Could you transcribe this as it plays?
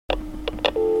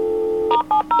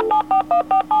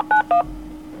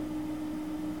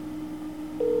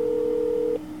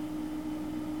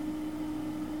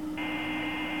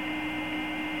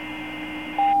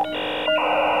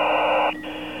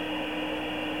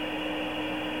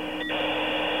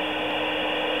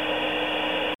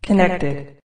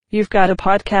Connected. You've got a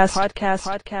podcast.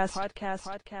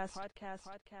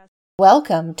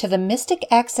 Welcome to the Mystic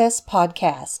Access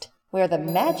Podcast, where the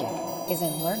magic is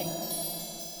in learning.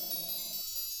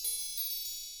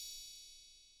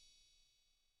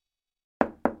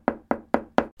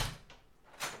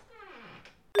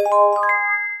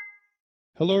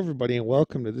 Hello, everybody, and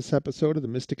welcome to this episode of the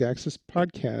Mystic Access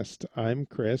Podcast. I'm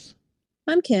Chris.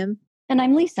 I'm Kim. And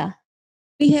I'm Lisa.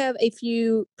 We have a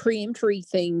few preemptory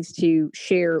things to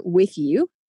share with you.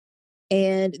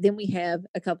 And then we have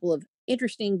a couple of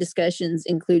interesting discussions,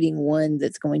 including one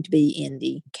that's going to be in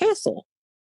the castle.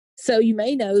 So you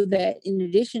may know that in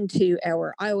addition to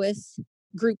our iOS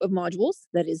group of modules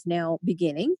that is now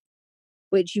beginning,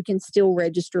 which you can still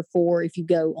register for if you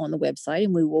go on the website,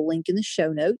 and we will link in the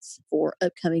show notes for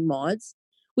upcoming mods.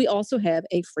 We also have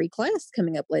a free class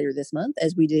coming up later this month,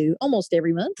 as we do almost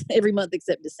every month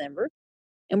except December.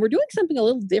 And we're doing something a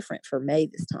little different for May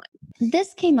this time.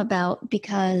 This came about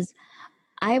because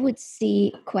I would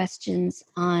see questions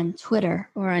on Twitter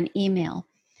or on email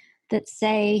that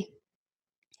say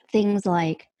things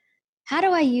like, how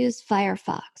do I use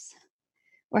Firefox?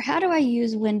 Or how do I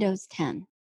use Windows 10?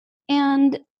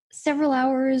 And several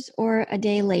hours or a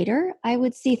day later, I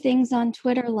would see things on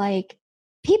Twitter like,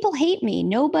 people hate me.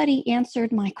 Nobody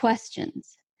answered my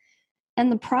questions.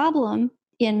 And the problem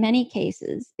in many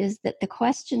cases is that the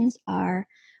questions are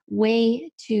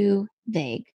way too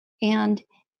vague. And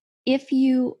if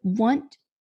you want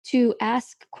to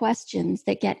ask questions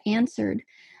that get answered,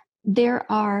 there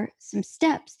are some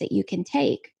steps that you can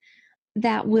take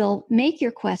that will make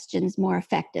your questions more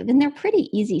effective. And they're pretty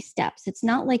easy steps. It's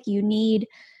not like you need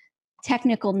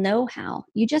technical know-how.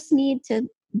 You just need to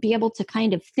be able to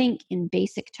kind of think in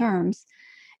basic terms.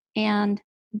 And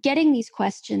getting these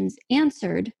questions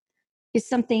answered is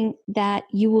something that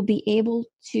you will be able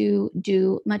to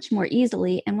do much more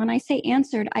easily. And when I say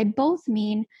answered, I both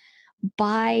mean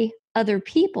by other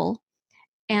people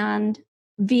and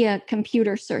via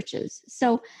computer searches.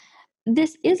 So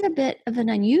this is a bit of an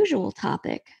unusual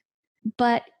topic,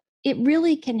 but it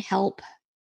really can help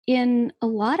in a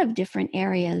lot of different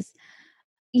areas.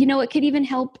 You know, it could even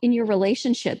help in your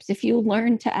relationships if you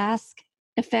learn to ask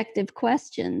effective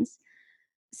questions.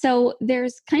 So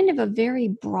there's kind of a very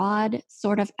broad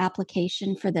sort of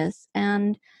application for this.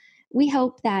 And we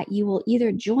hope that you will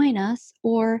either join us,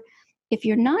 or if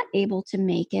you're not able to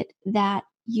make it, that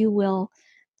you will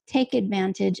take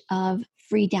advantage of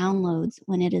free downloads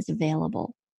when it is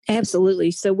available.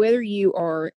 Absolutely. So whether you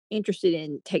are interested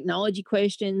in technology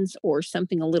questions or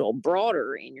something a little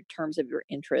broader in your terms of your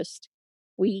interest,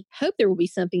 we hope there will be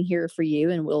something here for you.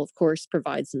 And we'll, of course,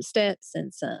 provide some steps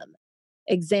and some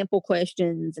example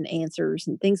questions and answers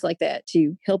and things like that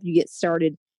to help you get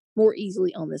started more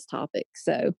easily on this topic.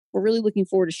 So we're really looking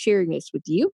forward to sharing this with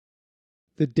you.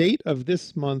 The date of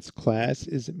this month's class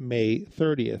is May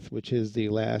 30th, which is the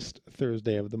last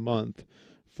Thursday of the month.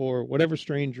 For whatever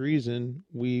strange reason,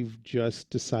 we've just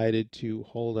decided to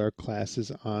hold our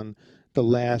classes on the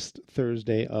last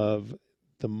Thursday of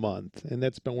the month, and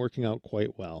that's been working out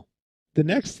quite well. The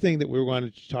next thing that we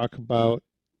wanted to talk about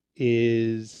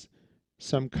is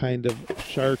some kind of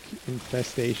shark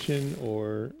infestation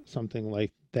or something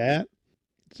like that.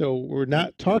 So we're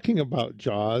not talking about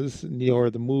Jaws, nor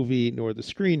the movie, nor the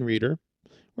screen reader.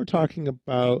 We're talking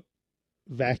about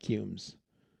vacuums.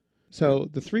 So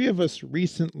the three of us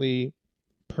recently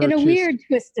purchased... In a weird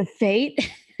twist of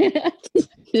fate.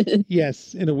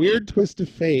 Yes, in a weird twist of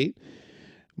fate,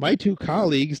 my two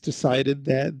colleagues decided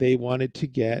that they wanted to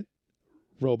get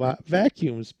robot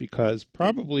vacuums because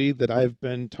probably that I've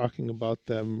been talking about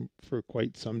them for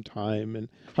quite some time and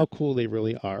how cool they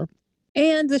really are.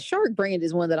 And the Shark brand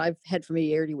is one that I've had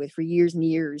familiarity with for years and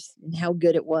years, and how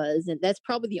good it was. And that's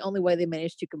probably the only way they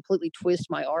managed to completely twist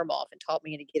my arm off and talk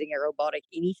me into getting a robotic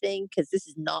anything, because this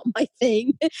is not my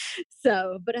thing.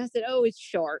 So, but I said, oh, it's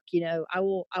Shark. You know, I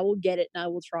will get it and I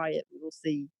will try it. We will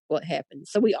see what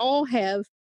happens. So we all have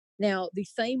now the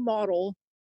same model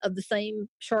of the same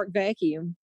Shark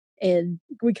vacuum, and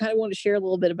we kind of want to share a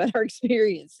little bit about our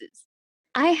experiences.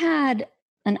 I had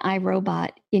an iRobot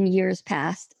in years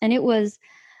past, and it was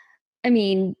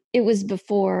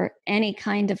before any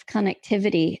kind of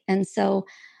connectivity. And so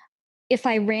if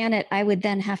I ran it, I would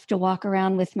then have to walk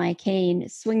around with my cane,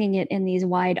 swinging it in these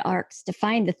wide arcs to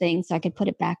find the thing so I could put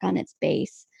it back on its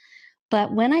base.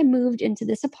 But when I moved into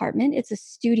this apartment, it's a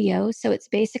studio, so it's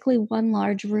basically one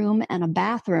large room and a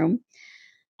bathroom.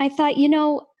 I thought,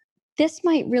 this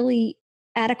might really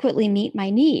adequately meet my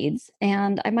needs,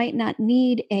 and I might not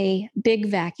need a big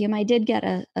vacuum. I did get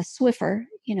a Swiffer,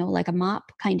 like a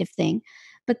mop kind of thing,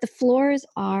 but the floors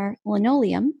are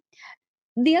linoleum.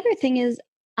 The other thing is,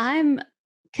 I'm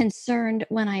concerned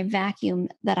when I vacuum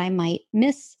that I might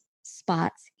miss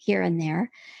spots here and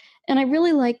there. And I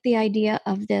really like the idea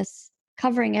of this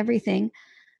covering everything.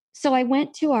 So I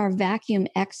went to our vacuum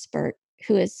expert,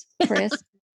 who is Chris.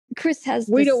 Chris has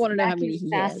We this don't want to know how many vacuum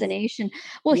he has. fascination.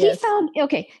 Well, Yes.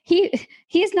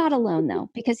 he's not alone though,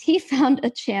 because he found a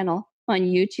channel on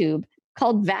YouTube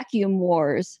called Vacuum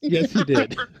Wars, Yes, he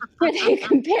did. where they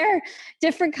compare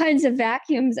different kinds of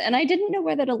vacuums. And I didn't know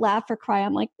whether to laugh or cry.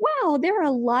 I'm like, wow, there are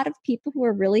a lot of people who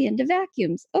are really into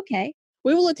vacuums. Okay.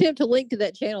 We will attempt to link to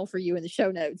that channel for you in the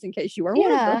show notes in case you are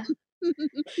one of Yeah. them.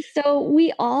 So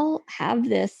we all have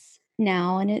this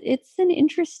now, and it's an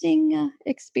interesting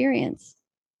experience.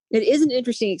 It is an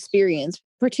interesting experience,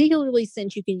 particularly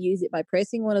since you can use it by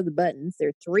pressing one of the buttons. There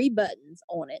are 3 buttons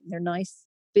on it, and they're nice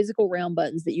physical round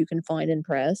buttons that you can find and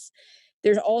press.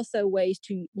 There's also ways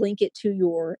to link it to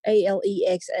your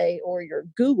Alexa or your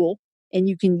Google, and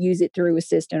you can use it through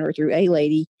Assistant or through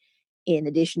A-Lady in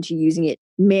addition to using it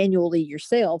manually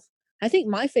yourself. I think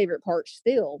my favorite part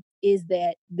still is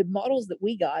that the models that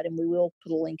we got, and we will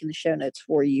put a link in the show notes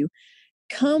for you,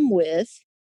 come with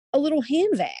a little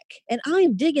hand vac. And I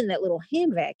am digging that little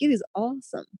hand vac. It is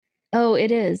awesome. Oh,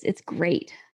 it is. It's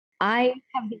great. I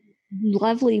have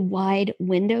lovely wide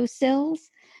window sills,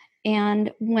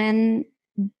 and when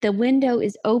the window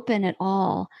is open at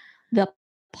all, the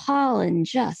pollen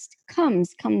just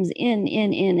comes in.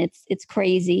 It's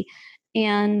crazy.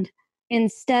 And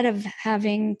instead of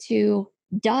having to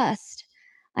dust,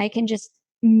 I can just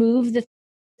move the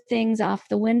things off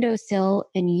the windowsill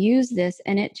and use this,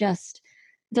 and it just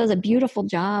does a beautiful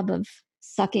job of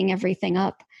sucking everything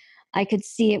up. I could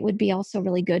see it would be also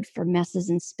really good for messes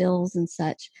and spills and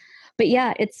such. But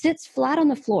yeah, it sits flat on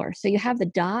the floor. So you have the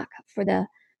dock for the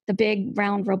big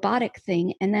round robotic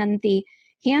thing, and then the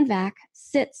hand vac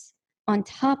sits on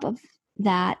top of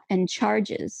that and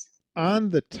charges. On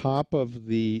the top of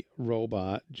the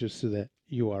robot, just so that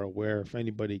you are aware, if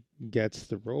anybody gets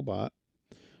the robot,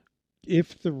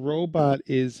 if the robot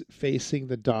is facing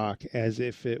the dock as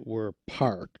if it were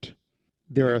parked,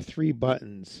 there are 3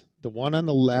 buttons. The one on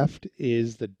the left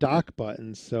is the dock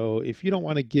button. So if you don't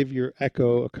want to give your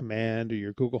Echo a command or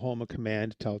your Google Home a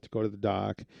command to tell it to go to the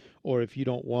dock, or if you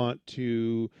don't want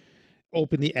to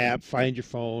open the app, find your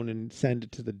phone, and send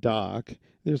it to the dock,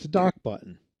 there's a dock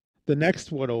button. The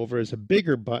next one over is a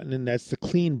bigger button, and that's the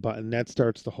clean button. That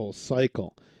starts the whole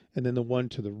cycle. And then the one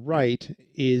to the right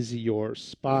is your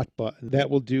spot button. That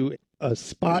will do a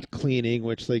spot cleaning,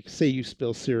 which, like, say you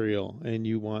spill cereal and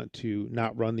you want to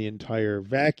not run the entire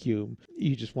vacuum,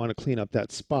 you just want to clean up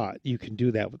that spot. You can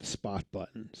do that with the spot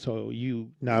button. So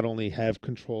you not only have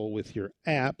control with your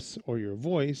apps or your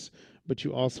voice, but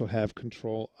you also have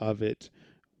control of it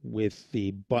with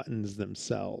the buttons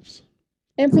themselves.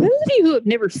 And for those of you who have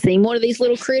never seen one of these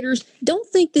little critters, don't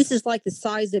think this is like the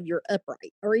size of your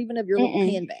upright or even of your little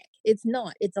hand vac. It's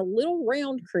not. It's a little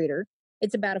round critter.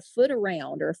 It's about 1 foot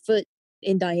around or 1 foot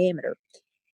in diameter.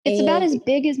 It's about as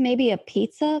big as maybe a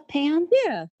pizza pan.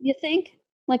 Yeah. You think?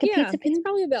 Like a pizza pan? It's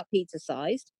probably about pizza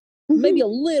sized. Maybe a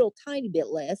little tiny bit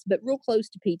less, but real close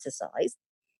to pizza size.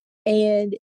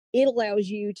 And it allows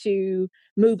you to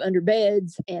move under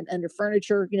beds and under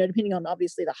furniture, depending on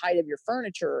obviously the height of your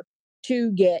furniture,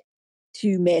 to get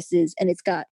to messes. And it's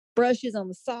got brushes on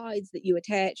the sides that you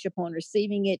attach upon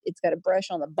receiving it. It's got a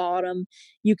brush on the bottom.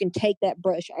 You can take that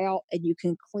brush out and you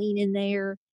can clean in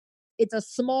there. It's a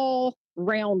small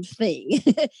round thing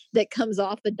that comes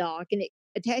off the dock, and it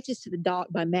attaches to the dock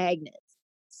by magnets.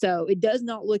 So it does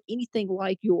not look anything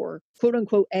like your quote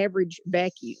unquote average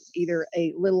vacuum, either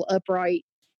a little upright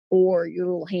or your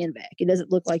little hand vac. It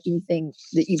doesn't look like anything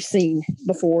that you've seen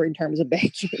before in terms of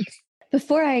vacuums.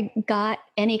 Before I got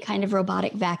any kind of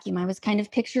robotic vacuum, I was kind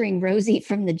of picturing Rosie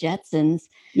from the Jetsons,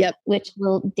 which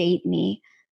will date me.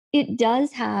 It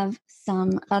does have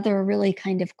some other really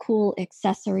kind of cool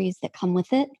accessories that come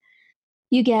with it.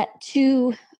 You get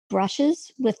 2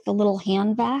 brushes with the little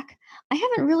hand vac. I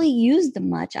haven't really used them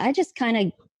much. I just kind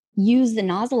of use the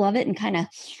nozzle of it and kind of,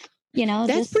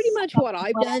 That's pretty much what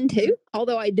I've done too.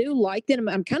 Although I do like them.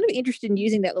 I'm kind of interested in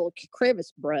using that little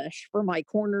crevice brush for my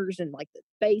corners and like the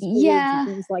baseboards and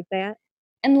things like that.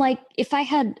 And like if I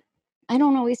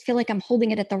don't always feel like I'm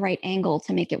holding it at the right angle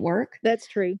to make it work. That's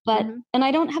true. But, and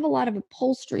I don't have a lot of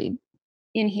upholstery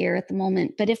in here at the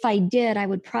moment, but if I did, I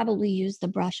would probably use the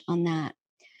brush on that.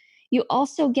 You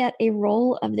also get a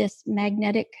roll of this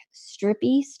magnetic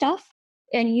strippy stuff,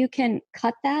 and you can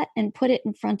cut that and put it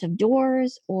in front of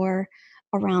doors or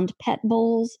around pet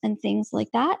bowls and things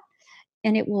like that.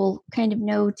 And it will kind of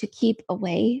know to keep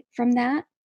away from that.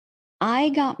 I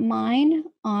got mine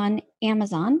on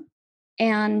Amazon.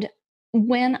 And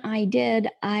when I did,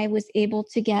 I was able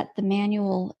to get the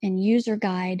manual and user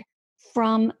guide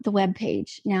from the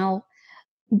webpage. Now,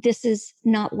 this is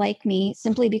not like me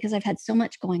simply because I've had so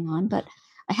much going on, but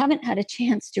I haven't had a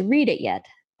chance to read it yet.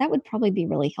 That would probably be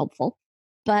really helpful.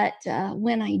 But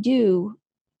when I do,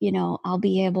 I'll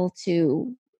be able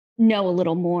to know a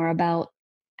little more about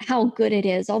how good it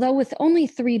is. Although with only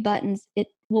 3 buttons, it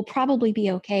will probably be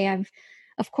okay. I've,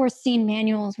 of course, seen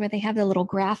manuals where they have the little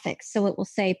graphics. So it will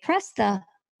say, press the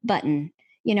button,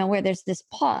 where there's this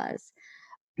pause.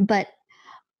 But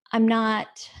I'm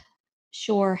not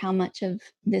sure how much of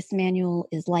this manual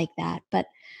is like that, but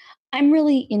I'm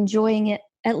really enjoying it,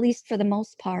 at least for the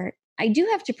most part. I do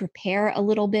have to prepare a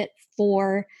little bit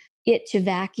for it to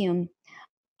vacuum.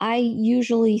 I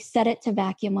usually set it to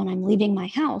vacuum when I'm leaving my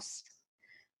house.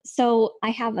 So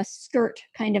I have a skirt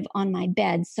kind of on my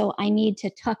bed. So I need to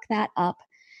tuck that up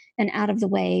and out of the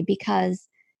way because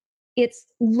it's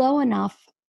low enough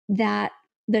that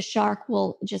the shark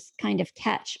will just kind of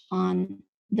catch on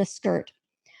the skirt.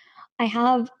 I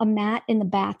have a mat in the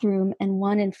bathroom and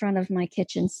one in front of my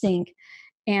kitchen sink.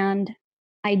 And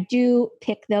I do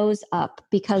pick those up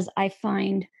because I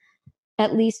find,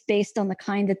 at least based on the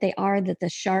kind that they are, that the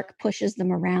shark pushes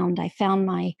them around.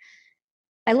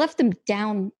 I left them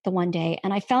down the one day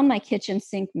and I found my kitchen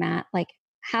sink mat like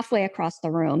halfway across the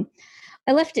room.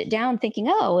 I left it down thinking,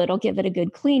 oh, it'll give it a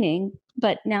good cleaning.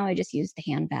 But now I just use the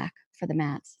hand vac for the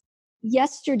mats.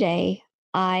 Yesterday,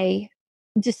 I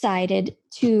decided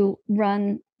to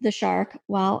run the shark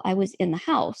while I was in the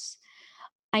house.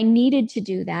 I needed to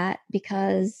do that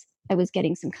because I was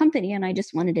getting some company and I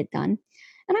just wanted it done.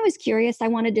 And I was curious. I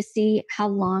wanted to see how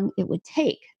long it would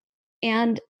take.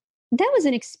 And that was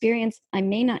an experience I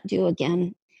may not do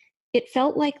again. It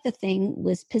felt like the thing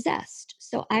was possessed.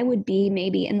 So I would be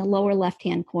maybe in the lower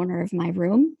left-hand corner of my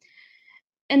room,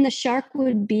 and the shark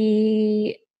would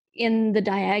be in the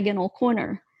diagonal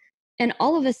corner. And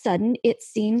all of a sudden, it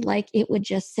seemed like it would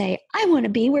just say, I want to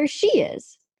be where she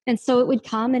is. And so it would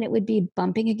come and it would be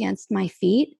bumping against my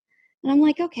feet. And I'm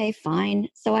like, okay, fine.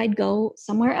 So I'd go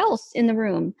somewhere else in the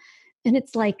room. And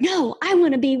it's like, no, I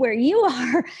want to be where you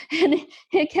are. And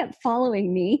it kept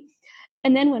following me.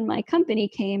 And then when my company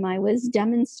came, I was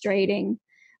demonstrating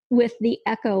with the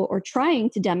Echo, or trying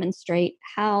to demonstrate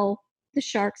how the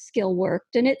shark skill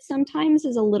worked. And it sometimes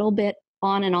is a little bit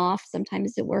on and off.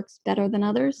 Sometimes it works better than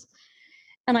others.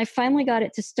 And I finally got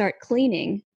it to start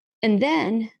cleaning. And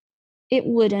then it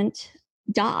wouldn't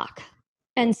dock.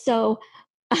 And so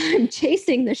I'm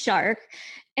chasing the shark.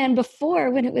 And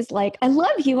before, when it was like, I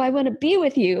love you, I want to be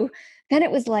with you, then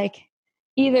it was like,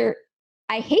 either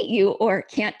I hate you or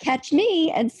can't catch me.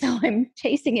 And so I'm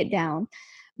chasing it down.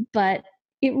 But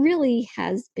it really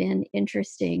has been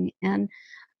interesting. And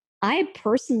I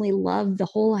personally love the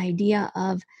whole idea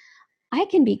of I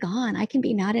can be gone. I can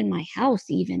be not in my house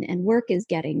even, and work is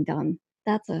getting done.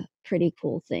 That's a pretty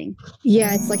cool thing.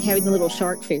 Yeah, it's like having the little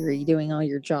shark fairy doing all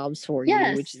your jobs for you,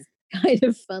 Yes. which is kind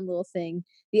of fun little thing.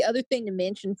 The other thing to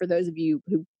mention for those of you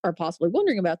who are possibly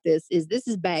wondering about this is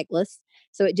bagless.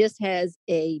 So it just has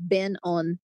a bin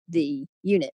on the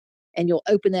unit, and you'll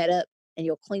open that up and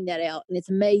you'll clean that out. And it's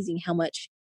amazing how much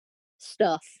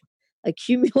stuff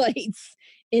accumulates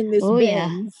in this Oh, bin.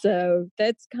 yeah. So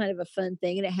that's kind of a fun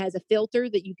thing. And it has a filter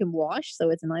that you can wash. So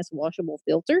it's a nice washable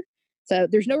filter. So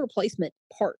there's no replacement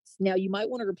parts. Now you might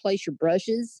want to replace your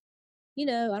brushes, I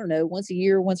don't know, once a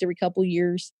year, once every couple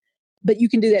years. But you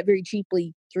can do that very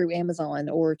cheaply through Amazon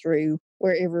or through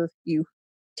wherever you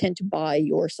tend to buy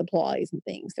your supplies and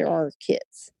things. There are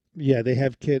kits. Yeah, they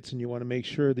have kits, and you want to make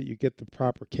sure that you get the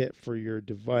proper kit for your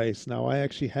device. Now, I'm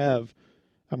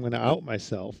going to out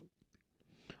myself.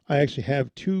 I actually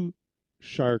have two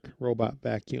Shark robot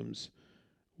vacuums.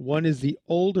 One is the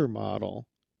older model,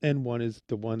 and one is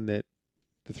the one that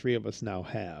the three of us now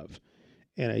have.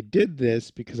 And I did this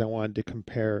because I wanted to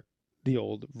compare the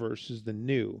old versus the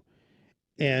new.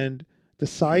 And the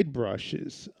side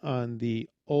brushes on the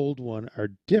old one are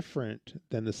different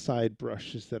than the side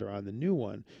brushes that are on the new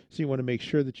one. So you want to make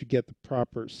sure that you get the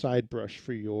proper side brush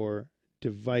for your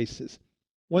devices.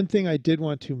 One thing I did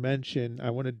want to mention,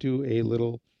 I want to do a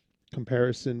little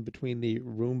comparison between the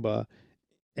Roomba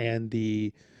and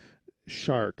the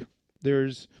Shark.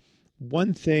 There's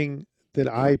one thing that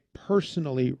I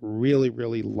personally really,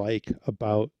 really like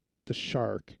about the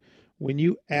Shark, when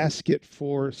you ask it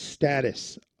for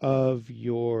status of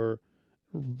your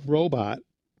robot,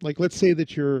 like let's say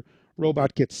that your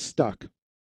robot gets stuck.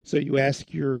 So you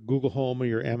ask your Google Home or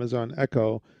your Amazon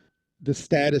Echo the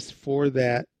status for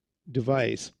that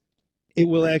device. It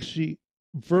will actually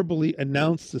verbally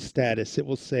announce the status. It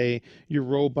will say your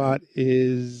robot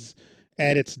is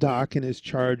at its dock and is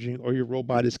charging, or your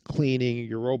robot is cleaning,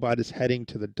 your robot is heading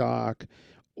to the dock,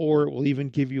 or it will even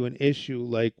give you an issue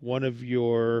like one of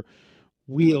your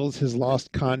wheels has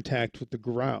lost contact with the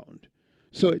ground.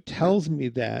 So it tells me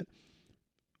that.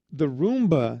 The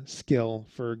Roomba skill,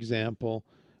 for example,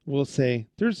 will say,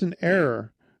 there's an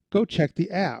error. Go check the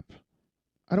app.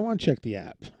 I don't want to check the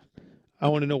app. I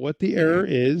want to know what the error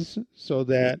is so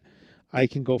that I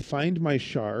can go find my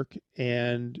Shark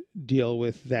and deal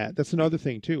with that. That's another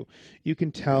thing, too. You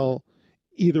can tell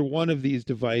either one of these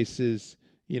devices,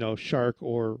 Shark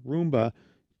or Roomba,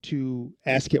 to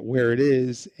ask it where it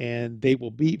is, and they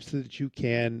will beep so that you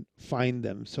can find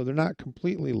them. So they're not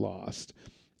completely lost,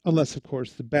 unless, of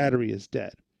course, the battery is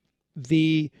dead.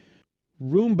 The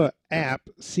Roomba app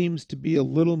seems to be a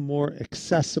little more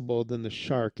accessible than the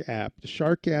Shark app. The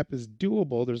Shark app is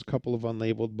doable. There's a couple of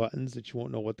unlabeled buttons that you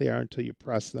won't know what they are until you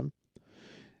press them.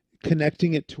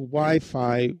 Connecting it to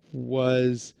Wi-Fi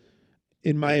was,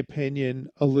 in my opinion,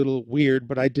 a little weird,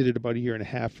 but I did it about a year and a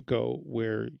half ago,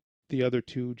 where the other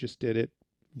two just did it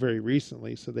very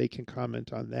recently, so they can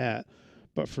comment on that.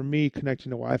 But for me, connecting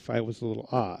to Wi-Fi was a little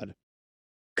odd.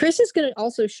 Chris is going to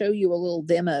also show you a little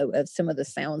demo of some of the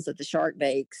sounds that the Shark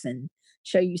makes and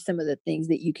show you some of the things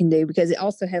that you can do, because it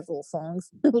also has little songs,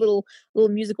 little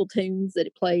musical tunes that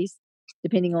it plays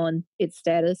depending on its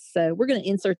status. So we're going to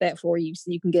insert that for you so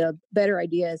you can get a better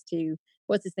idea as to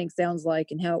what this thing sounds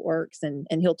like and how it works. And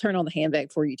he'll turn on the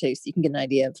handbag for you too, so you can get an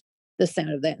idea of the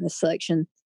sound of that and the selection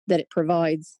that it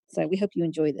provides. So we hope you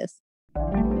enjoy this.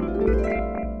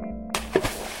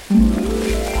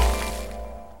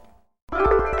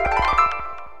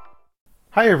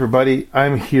 Hi everybody,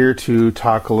 I'm here to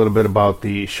talk a little bit about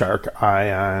the Shark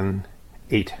Ion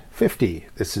 850.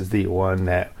 This is the one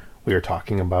that we are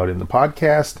talking about in the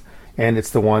podcast, and it's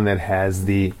the one that has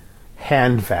the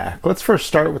hand vac. Let's first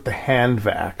start with the hand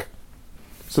vac.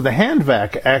 So the hand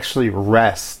vac actually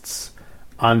rests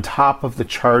on top of the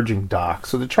charging dock.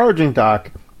 So the charging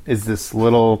dock is this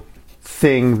little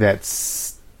thing that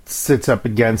sits up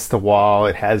against the wall.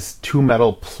 It has two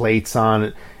metal plates on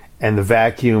it, and the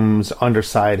vacuum's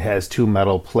underside has two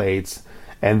metal plates,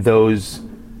 and those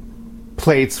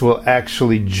plates will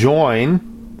actually join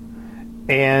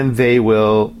and they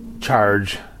will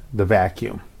charge the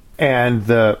vacuum. And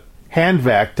the hand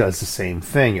vac does the same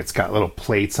thing. It's got little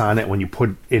plates on it. When you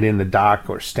put it in the dock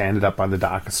or stand it up on the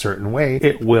dock a certain way,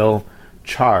 it will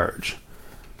charge.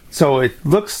 So it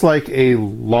looks like a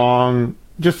long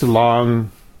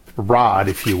rod,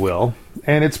 if you will,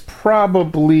 and it's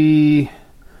probably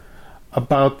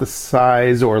about the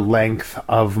size or length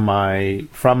of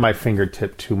from my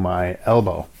fingertip to my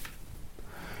elbow.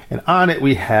 And on it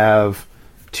we have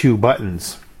two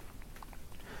buttons.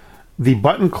 The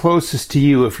button closest to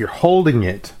you, if you're holding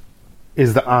it,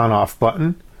 is the on-off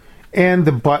button, and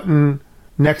the button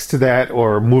next to that,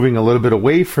 or moving a little bit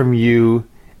away from you,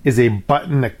 is a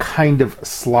button that kind of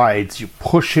slides. You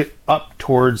push it up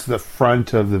towards the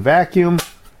front of the vacuum,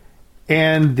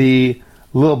 and the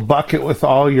little bucket with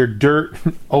all your dirt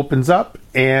opens up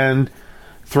and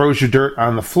throws your dirt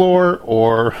on the floor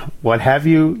or what have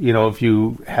you. If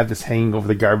you have this hanging over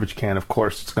the garbage can, of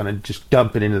course, it's going to just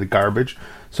dump it into the garbage.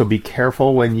 So be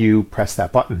careful when you press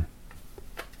that button.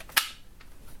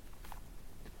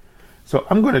 So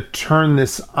I'm going to turn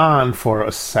this on for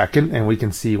a second and we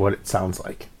can see what it sounds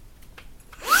like.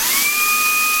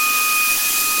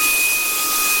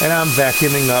 And I'm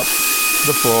vacuuming up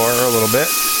the floor a little bit.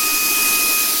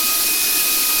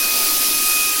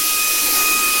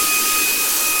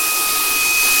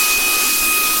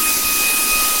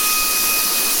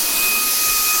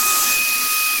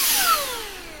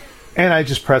 And I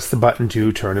just press the button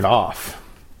to turn it off.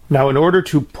 Now, in order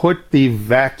to put the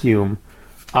vacuum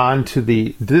onto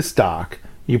this dock,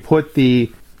 you put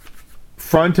the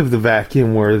front of the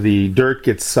vacuum where the dirt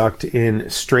gets sucked in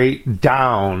straight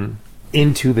down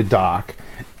into the dock,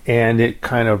 and it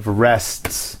kind of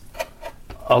rests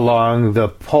along the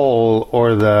pole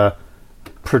or the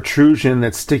protrusion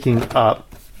that's sticking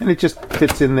up, and it just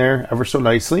fits in there ever so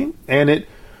nicely, and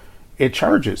it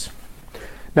charges.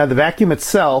 Now, the vacuum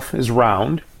itself is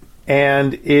round,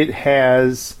 and it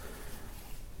has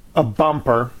a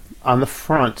bumper on the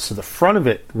front. So the front of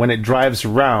it, when it drives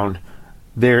around,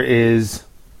 there is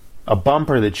a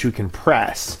bumper that you can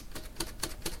press.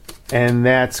 And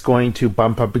that's going to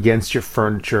bump up against your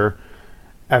furniture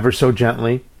ever so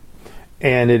gently.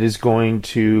 And it is going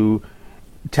to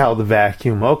tell the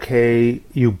vacuum, okay,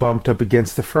 you bumped up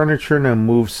against the furniture, now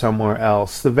move somewhere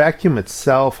else. The vacuum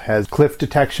itself has cliff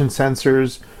detection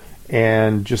sensors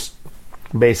and just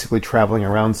basically traveling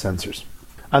around sensors.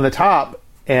 On the top,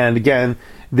 and again,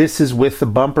 this is with the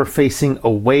bumper facing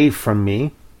away from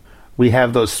me, we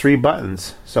have those 3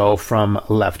 buttons. So from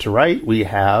left to right, we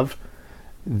have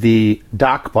the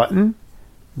dock button,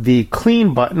 the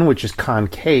clean button, which is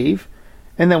concave,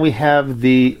 and then we have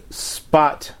the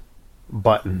spot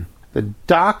button. The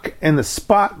dock and the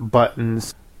spot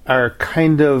buttons are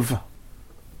kind of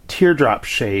teardrop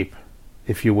shape,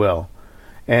 if you will.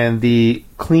 And the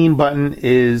clean button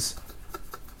is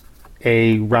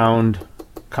a round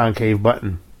concave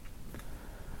button.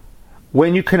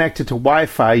 When you connect it to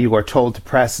Wi-Fi, you are told to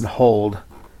press and hold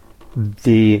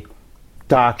the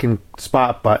dock and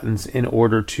spot buttons in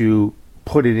order to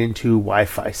put it into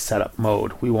Wi-Fi setup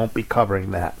mode. We won't be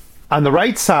covering that. On the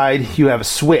right side, you have a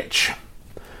switch.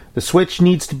 The switch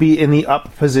needs to be in the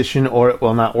up position or it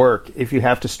will not work. If you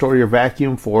have to store your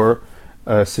vacuum for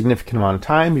a significant amount of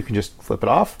time, you can just flip it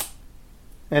off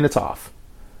and it's off.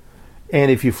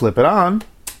 And if you flip it on,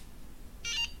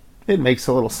 it makes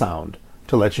a little sound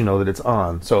to let you know that it's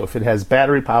on. So if it has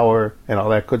battery power and all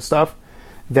that good stuff,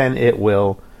 then it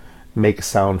will make a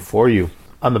sound for you.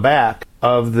 On the back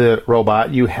of the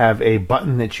robot, you have a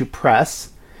button that you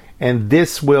press, and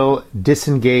this will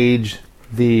disengage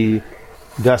the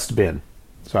dustbin.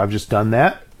 So I've just done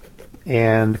that,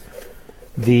 and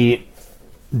the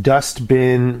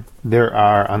dustbin, there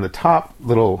are on the top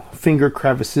little finger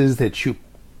crevices that you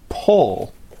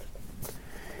pull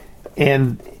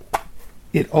and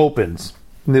it opens.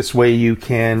 This way you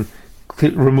can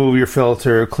remove your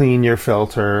filter, clean your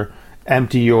filter,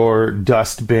 empty your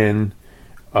dustbin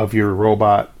of your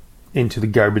robot into the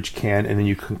garbage can, and then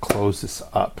you can close this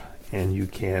up and you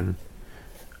can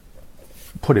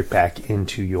put it back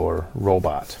into your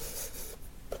robot.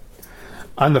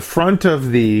 On the front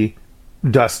of the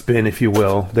dustbin, if you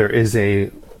will, there is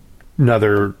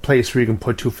another place where you can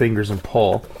put 2 fingers and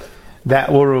pull.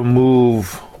 That will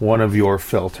remove one of your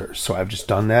filters. So I've just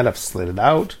done that. I've slid it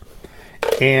out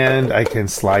and I can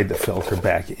slide the filter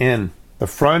back in. The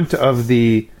front of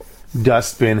the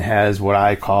dustbin has what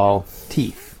I call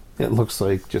teeth. It looks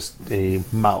like just a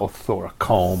mouth or a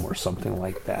comb or something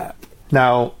like that.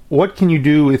 Now, what can you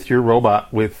do with your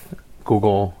robot with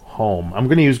Google Home? I'm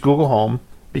going to use Google Home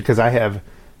because I have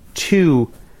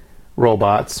 2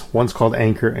 robots. One's called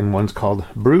Anchor and one's called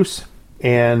Bruce.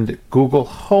 And Google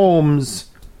Home's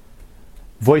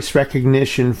voice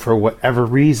recognition, for whatever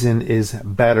reason, is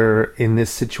better in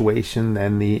this situation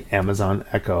than the Amazon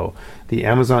Echo. The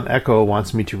Amazon Echo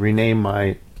wants me to rename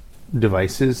my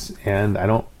devices, and I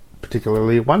don't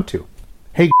particularly want to.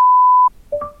 Hey,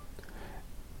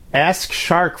 ask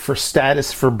Shark for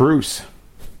status for Bruce.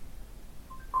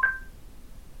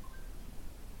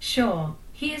 Sure,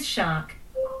 here's Shark.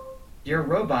 Your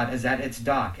robot is at its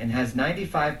dock and has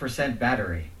 95%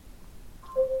 battery.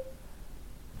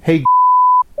 Hey,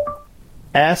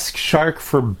 ask Shark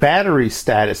for battery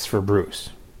status for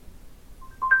Bruce.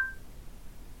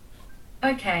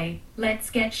 Okay,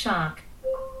 let's get Shark.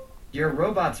 Your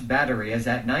robot's battery is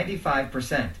at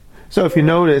 95%. So if you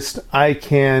noticed, I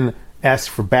can ask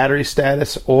for battery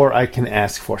status or I can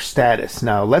ask for status.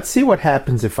 Now let's see what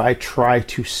happens if I try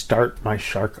to start my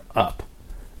Shark up.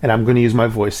 And I'm going to use my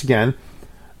voice again.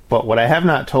 But what I have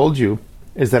not told you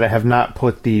is that I have not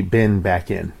put the bin back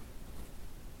in.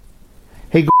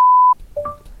 Hey,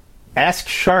 ask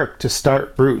Shark to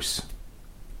start Bruce.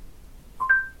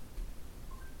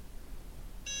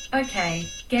 Okay,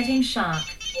 getting Shark.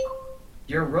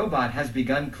 Your robot has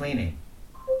begun cleaning.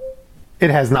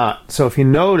 It has not. So if you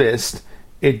noticed,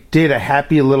 it did a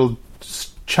happy little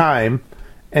chime,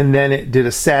 and then it did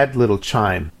a sad little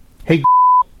chime. Hey,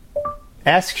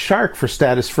 ask Shark for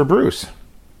status for Bruce.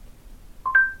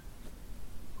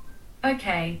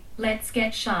 Okay, let's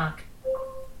get Shark.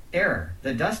 Error.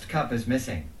 The dust cup is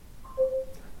missing.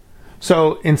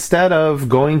 So instead of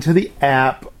going to the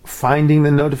app, finding the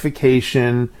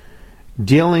notification,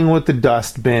 dealing with the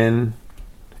dustbin,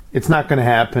 it's not going to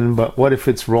happen, but what if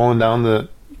it's rolling down the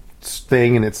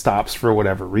thing and it stops for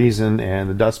whatever reason and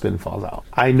the dustbin falls out?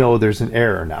 I know there's an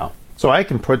error now. So I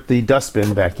can put the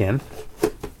dustbin back in.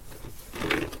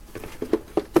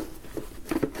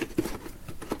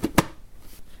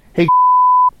 Hey,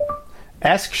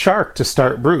 ask Shark to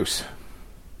start Bruce.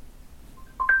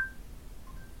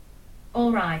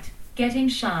 All right, getting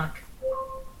Shark.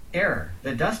 Error.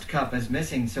 The dust cup is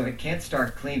missing, so it can't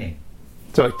start cleaning.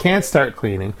 So it can't start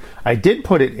cleaning. I did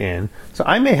put it in, so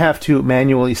I may have to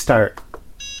manually start.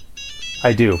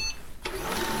 I do.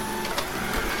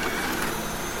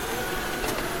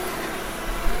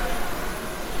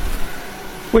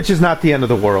 Which is not the end of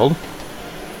the world.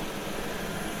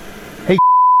 Hey,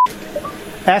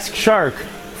 ask Shark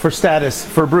for status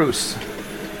for Bruce.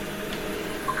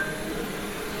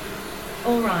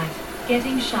 Alright,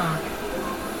 getting Shark.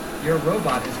 Your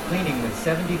robot is cleaning with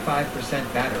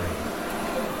 75% battery.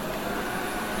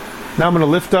 Now I'm going to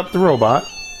lift up the robot.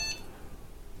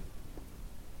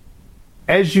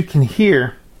 As you can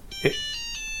hear,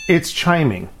 it's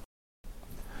chiming.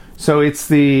 So it's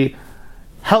the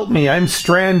 "help me, I'm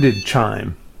stranded"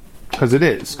 chime. Because it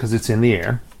is, because it's in the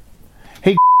air.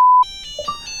 Hey,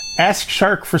 ask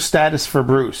Shark for status for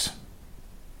Bruce.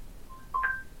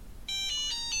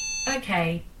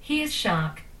 Okay, here's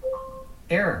Shark.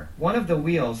 Error. One of the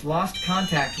wheels lost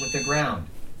contact with the ground.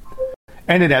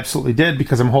 And it absolutely did,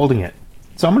 because I'm holding it.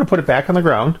 So I'm going to put it back on the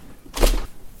ground.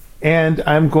 And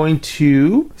I'm going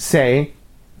to say,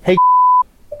 hey,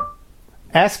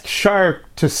 ask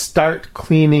Shark to start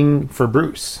cleaning for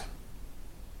Bruce.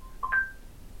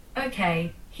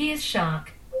 Okay, here's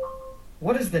Shark.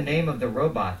 What is the name of the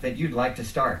robot that you'd like to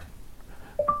start?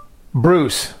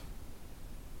 Bruce.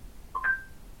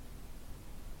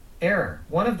 Error.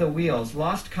 One of the wheels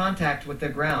lost contact with the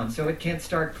ground, so it can't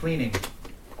start cleaning.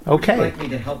 Okay. Would you like me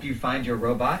to help you find your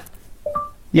robot?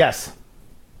 Yes.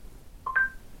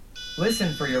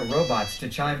 Listen for your robots to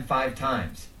chime 5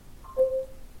 times.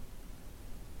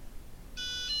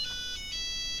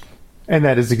 And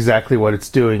that is exactly what it's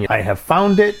doing. I have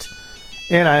found it,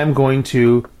 and I am going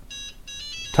to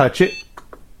touch it.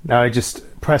 Now I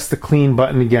just press the clean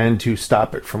button again to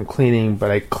stop it from cleaning,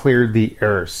 but I cleared the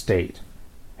error state.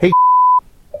 Hey,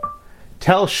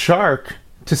 tell Shark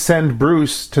to send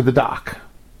Bruce to the dock.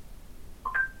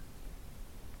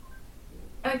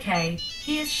 Okay,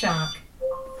 here's Shark.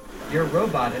 Your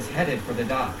robot is headed for the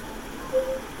dock.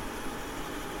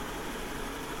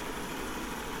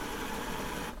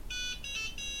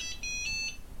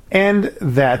 And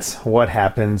that's what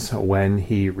happens when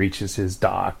he reaches his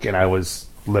dock. And I was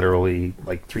literally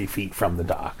like 3 feet from the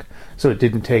dock. So it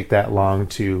didn't take that long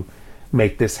to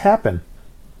make this happen.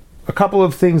 A couple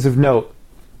of things of note.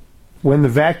 When the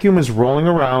vacuum is rolling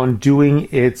around doing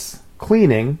its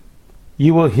cleaning,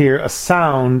 you will hear a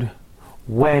sound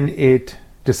when it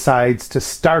decides to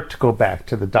start to go back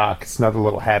to the dock. It's another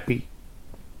little happy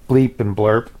bleep and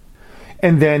blurp.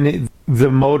 And then the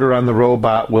motor on the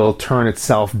robot will turn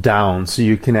itself down so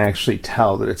you can actually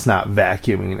tell that it's not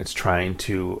vacuuming and it's trying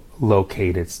to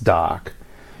locate its dock.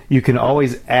 You can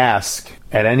always ask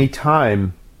at any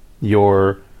time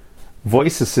your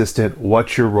voice assistant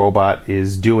what your robot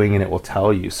is doing and it will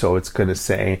tell you. So it's going to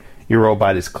say your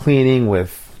robot is cleaning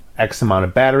with X amount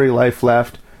of battery life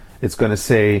left. It's going to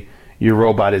say your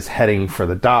robot is heading for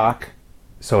the dock.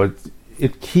 So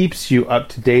it keeps you up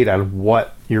to date on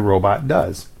what your robot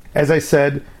does. As I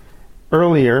said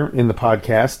earlier in the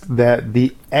podcast, that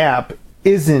the app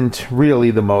isn't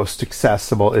really the most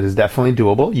accessible. It is definitely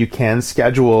doable. You can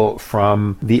schedule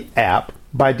from the app.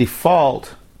 By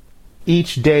default,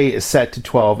 each day is set to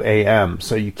 12 a.m.,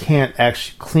 so you can't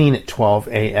actually clean at 12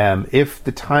 a.m. If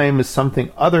the time is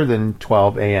something other than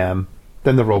 12 a.m.,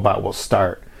 then the robot will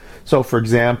start. So, for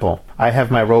example, I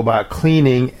have my robot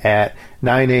cleaning at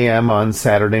 9 a.m. on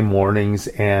Saturday mornings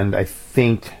and I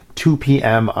think 2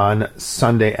 p.m. on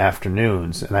Sunday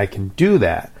afternoons, and I can do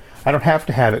that. I don't have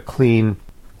to have it clean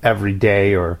every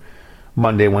day or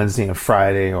Monday, Wednesday, and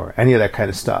Friday or any of that kind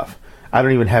of stuff. I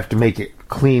don't even have to make it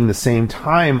clean the same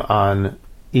time on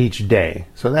each day.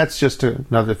 So that's just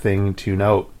another thing to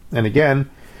note. And again,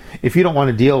 if you don't want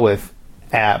to deal with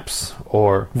apps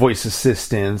or voice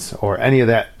assistants or any of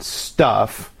that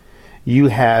stuff, you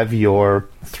have your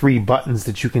 3 buttons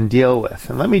that you can deal with.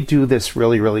 And let me do this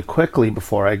really, really quickly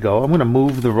before I go. I'm going to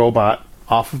move the robot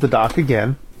off of the dock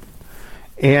again.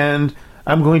 And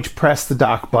I'm going to press the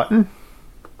dock button.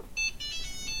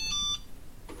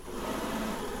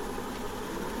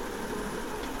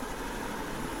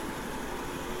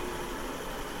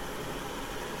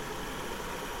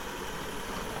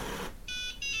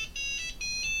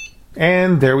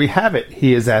 And there we have it.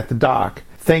 He is at the dock.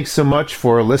 Thanks so much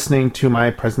for listening to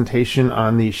my presentation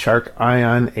on the Shark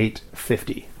Ion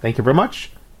 850. Thank you very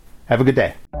much. Have a good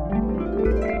day.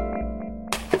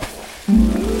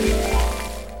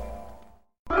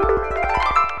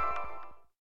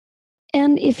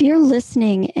 And if you're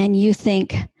listening and you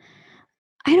think,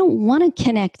 I don't want to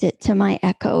connect it to my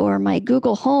Echo or my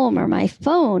Google Home or my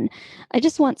phone. I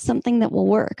just want something that will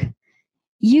work.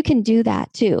 You can do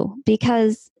that too,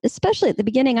 because especially at the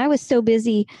beginning, I was so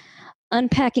busy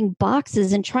unpacking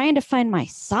boxes and trying to find my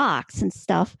socks and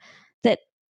stuff that,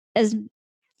 as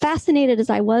fascinated as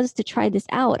I was to try this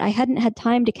out, I hadn't had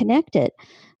time to connect it.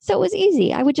 So it was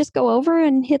easy. I would just go over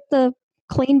and hit the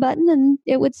clean button and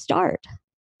it would start.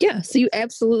 Yeah. So you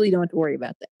absolutely don't have to worry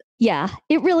about that. Yeah,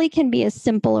 it really can be as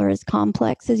simple or as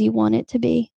complex as you want it to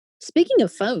be. Speaking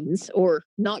of phones or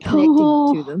not connecting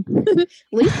to them,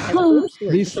 Lisa has a horror story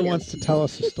to Lisa share. wants to tell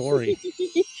us a story.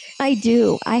 I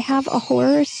do. I have a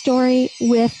horror story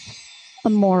with a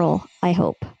moral, I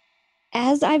hope.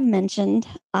 As I've mentioned,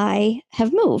 I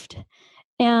have moved.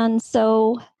 And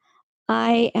so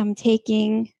I am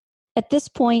taking, at this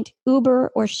point,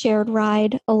 Uber or shared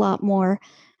ride a lot more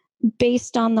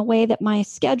based on the way that my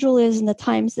schedule is and the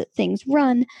times that things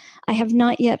run. I have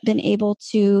not yet been able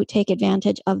to take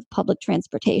advantage of public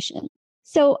transportation.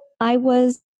 So I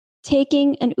was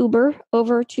taking an Uber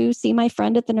over to see my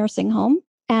friend at the nursing home,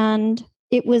 and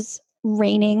it was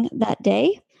raining that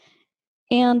day.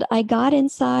 And I got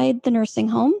inside the nursing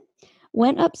home,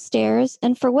 went upstairs,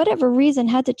 and for whatever reason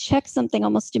had to check something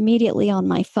almost immediately on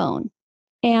my phone.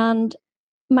 And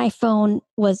my phone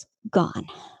was gone,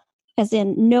 as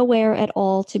in nowhere at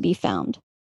all to be found.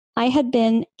 I had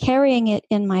been carrying it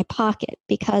in my pocket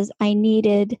because I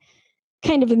needed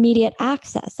kind of immediate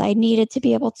access. I needed to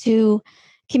be able to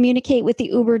communicate with the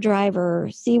Uber driver,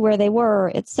 see where they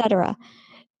were, etc.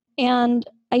 And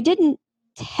I didn't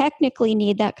technically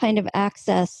need that kind of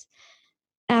access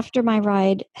after my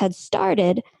ride had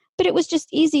started, but it was just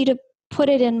easy to put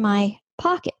it in my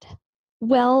pocket.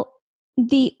 Well,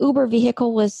 the Uber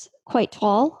vehicle was quite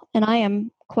tall, and I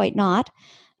am quite not,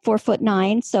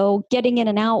 4'9", so getting in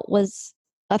and out was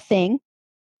a thing.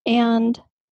 And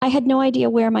I had no idea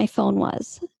where my phone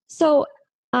was. So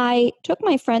I took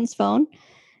my friend's phone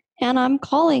and I'm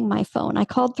calling my phone. I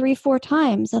called 3-4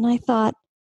 times and I thought,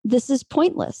 this is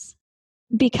pointless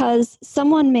because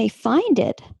someone may find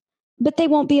it, but they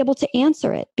won't be able to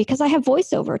answer it because I have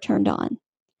voiceover turned on.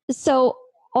 So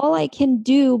all I can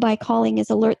do by calling is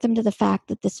alert them to the fact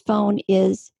that this phone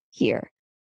is here.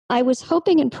 I was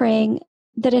hoping and praying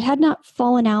that it had not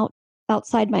fallen out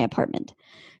outside my apartment,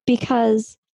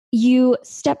 because you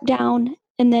step down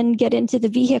and then get into the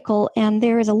vehicle and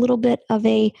there is a little bit of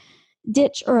a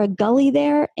ditch or a gully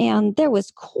there, and there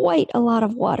was quite a lot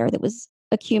of water that was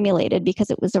accumulated because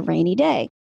it was a rainy day.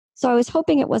 So I was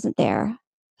hoping it wasn't there.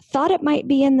 Thought it might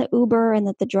be in the Uber and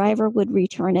that the driver would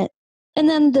return it. And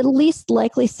then the least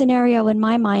likely scenario in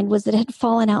my mind was that it had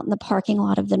fallen out in the parking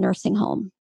lot of the nursing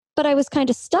home. But I was kind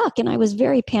of stuck and I was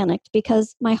very panicked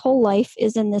because my whole life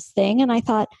is in this thing. And I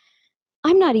thought,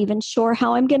 I'm not even sure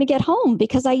how I'm going to get home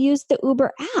because I used the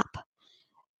Uber app.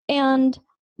 And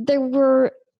there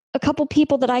were a couple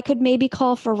people that I could maybe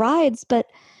call for rides, but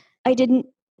I didn't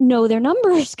know their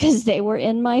numbers because they were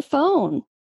in my phone.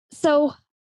 So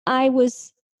I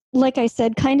was, like I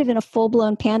said, kind of in a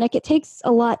full-blown panic. It takes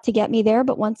a lot to get me there,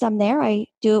 but once I'm there, I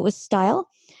do it with style.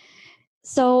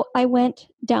 So I went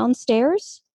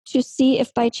downstairs to see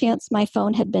if by chance my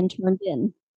phone had been turned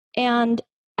in. And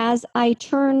as I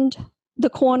turned the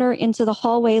corner into the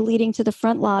hallway leading to the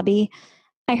front lobby,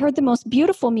 I heard the most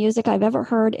beautiful music I've ever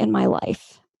heard in my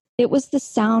life. It was the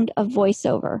sound of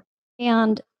voiceover.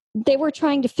 And they were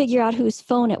trying to figure out whose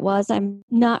phone it was. I'm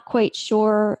not quite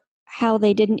sure how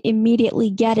they didn't immediately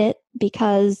get it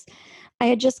because I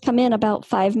had just come in about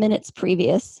 5 minutes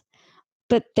previous.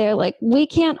 But they're like, we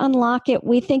can't unlock it.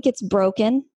 We think it's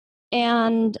broken.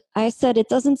 And I said, it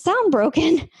doesn't sound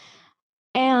broken.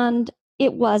 And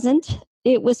it wasn't.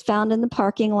 It was found in the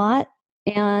parking lot.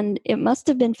 And it must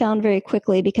have been found very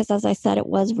quickly because, as I said, it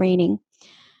was raining.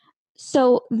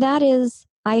 So that is,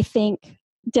 I think,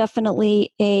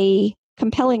 definitely a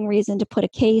compelling reason to put a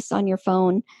case on your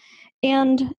phone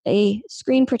and a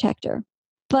screen protector.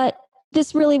 But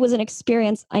this really was an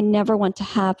experience I never want to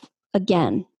have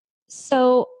again.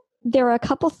 So there are a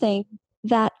couple things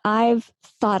that I've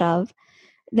thought of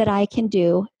that I can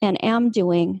do and am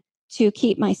doing to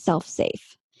keep myself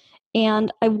safe.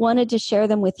 And I wanted to share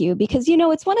them with you because, you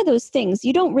know, it's one of those things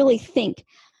you don't really think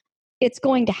it's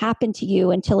going to happen to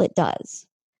you until it does.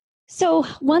 So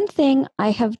one thing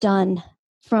I have done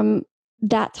from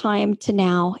that time to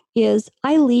now is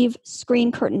I leave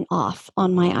screen curtain off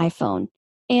on my iPhone.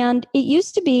 And it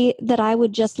used to be that I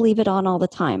would just leave it on all the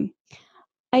time.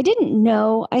 I didn't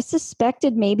know. I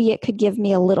suspected maybe it could give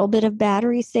me a little bit of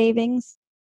battery savings.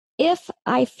 If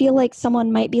I feel like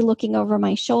someone might be looking over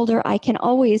my shoulder, I can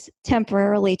always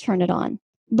temporarily turn it on.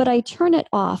 But I turn it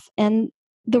off, and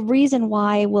the reason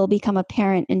why will become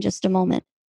apparent in just a moment.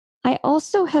 I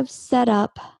also have set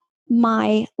up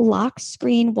my lock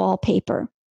screen wallpaper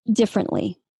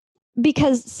differently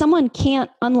because someone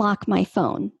can't unlock my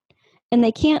phone and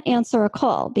they can't answer a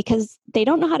call because they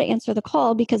don't know how to answer the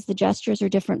call because the gestures are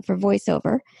different for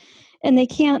voiceover, and they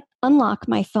can't unlock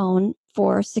my phone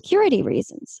for security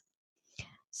reasons.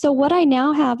 So what I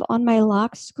now have on my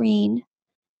lock screen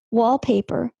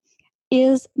wallpaper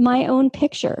is my own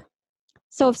picture.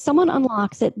 So if someone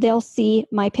unlocks it, they'll see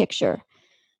my picture.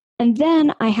 And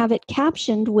then I have it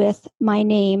captioned with my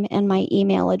name and my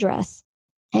email address.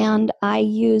 And I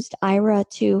used Ira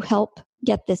to help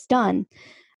get this done.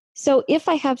 So if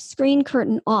I have screen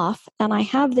curtain off and I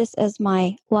have this as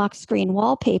my lock screen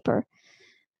wallpaper,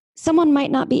 someone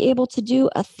might not be able to do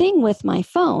a thing with my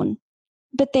phone,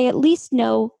 but they at least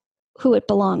know who it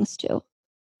belongs to.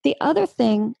 The other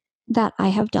thing that I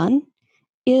have done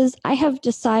is I have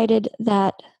decided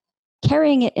that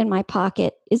carrying it in my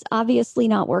pocket is obviously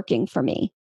not working for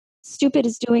me. Stupid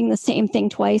is doing the same thing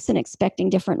twice and expecting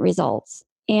different results.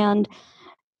 And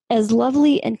as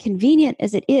lovely and convenient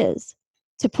as it is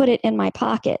to put it in my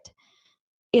pocket,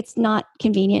 it's not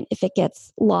convenient if it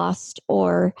gets lost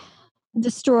or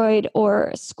destroyed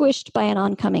or squished by an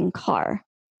oncoming car.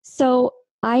 So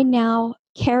I now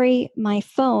carry my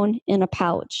phone in a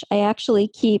pouch. I actually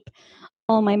keep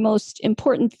all my most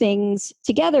important things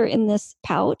together in this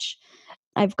pouch.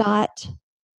 I've got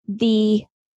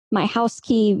my house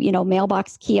key,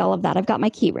 mailbox key, all of that. I've got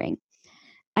my key ring.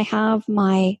 I have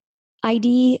my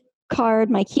ID card,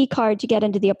 my key card to get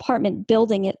into the apartment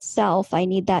building itself. I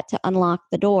need that to unlock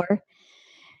the door.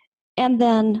 And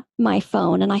then my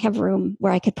phone, and I have room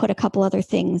where I could put a couple other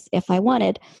things if I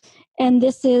wanted. And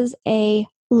this is a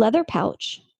leather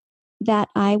pouch that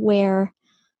I wear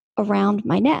around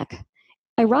my neck.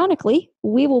 Ironically,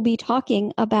 we will be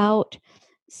talking about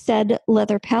said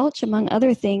leather pouch, among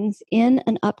other things, in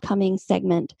an upcoming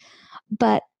segment.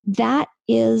 But that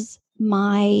is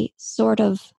my sort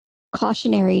of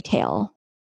cautionary tale.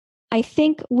 I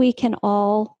think we can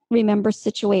all remember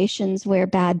situations where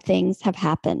bad things have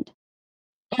happened.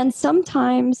 And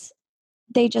sometimes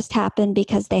they just happen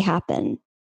because they happen.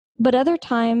 But other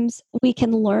times we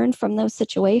can learn from those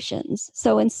situations.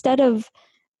 So instead of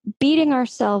beating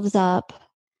ourselves up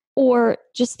or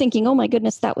just thinking, oh my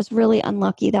goodness, that was really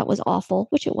unlucky, that was awful,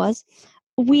 which it was,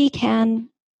 we can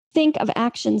think of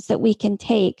actions that we can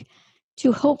take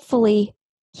to hopefully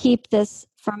keep this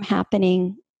from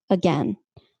happening again.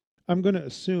 I'm going to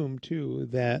assume, too,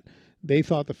 that they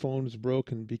thought the phone was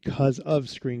broken because of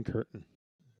screen curtain.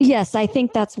 Yes, I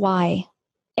think that's why.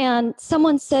 And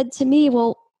someone said to me,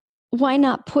 well, why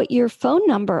not put your phone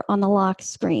number on the lock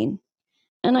screen?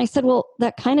 And I said, well,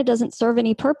 that kind of doesn't serve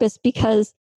any purpose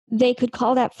because they could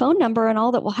call that phone number and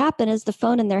all that will happen is the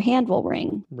phone in their hand will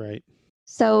ring. Right.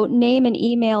 So name and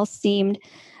email seemed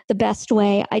the best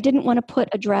way. I didn't want to put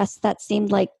address. That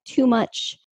seemed like too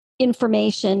much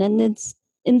information. And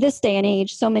in this day and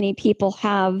age, so many people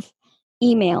have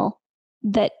email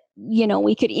that,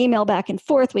 we could email back and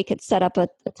forth. We could set up a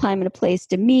time and a place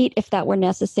to meet if that were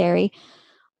necessary.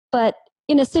 But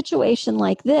in a situation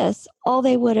like this, all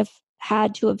they would have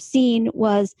had to have seen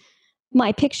was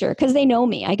my picture because they know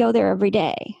me. I go there every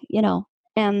day,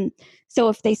 And so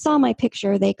if they saw my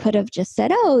picture, they could have just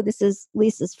said, oh, this is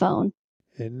Lisa's phone.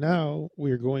 And now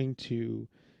we're going to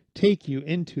take you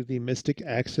into the Mystic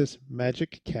Access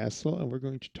Magic Castle, and we're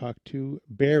going to talk to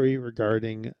Barry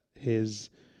regarding his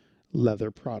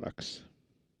leather products.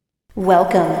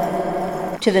 Welcome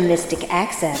to the Mystic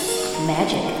Access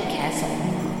Magic Castle.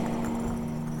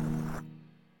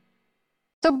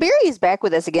 So Barry is back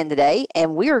with us again today,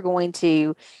 and we are going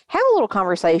to have a little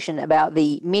conversation about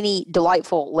the many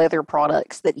delightful leather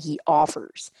products that he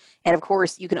offers. And of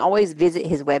course, you can always visit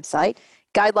his website,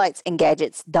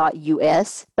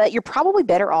 guidelightsandgadgets.us, but you're probably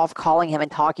better off calling him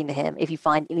and talking to him if you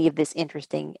find any of this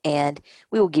interesting, and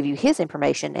we will give you his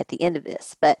information at the end of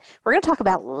this. But we're going to talk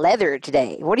about leather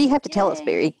today. What do you have to tell us,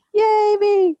 Barry? Yay,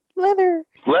 me! Leather!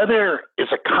 Leather is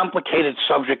a complicated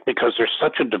subject because there's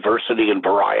such a diversity and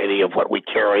variety of what we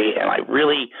carry, and I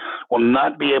really will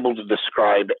not be able to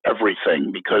describe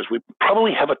everything because we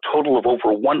probably have a total of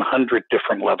over 100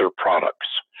 different leather products.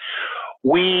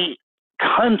 We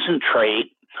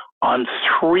concentrate on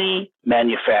 3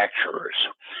 manufacturers,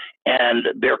 and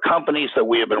they're companies that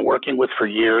we have been working with for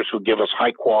years who give us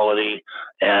high quality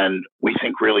and we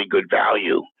think really good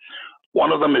value.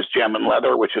 One of them is Gem and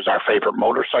Leather, which is our favorite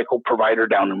motorcycle provider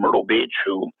down in Myrtle Beach,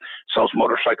 who sells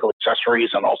motorcycle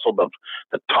accessories and also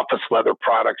the toughest leather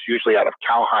products, usually out of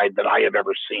cowhide, that I have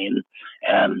ever seen.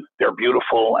 And they're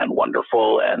beautiful and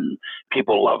wonderful, and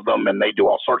people love them, and they do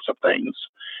all sorts of things.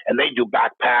 And they do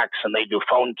backpacks, and they do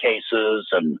phone cases,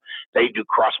 and they do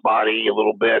crossbody a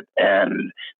little bit,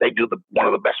 and they do one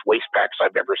of the best waist packs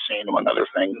I've ever seen, among other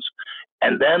things.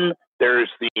 And then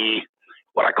there's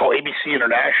what I call ABC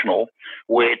International,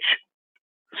 which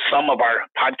some of our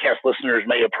podcast listeners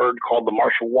may have heard called the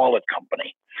Marshall Wallet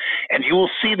Company. And you will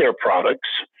see their products.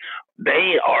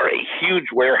 They are a huge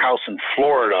warehouse in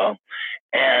Florida,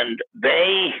 and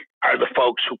they are the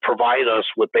folks who provide us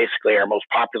with basically our most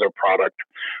popular product,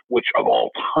 which of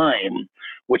all time,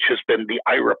 which has been the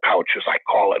Aira pouch, as I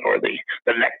call it, or the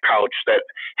neck pouch that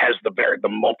has the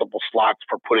multiple slots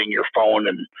for putting your phone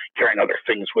and carrying other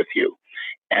things with you.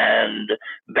 And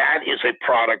that is a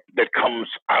product that comes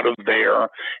out of there,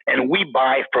 and we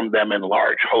buy from them in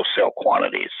large wholesale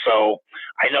quantities. So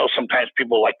I know sometimes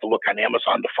people like to look on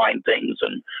Amazon to find things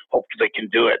and hope they can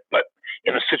do it, but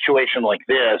in a situation like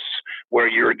this, where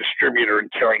you're a distributor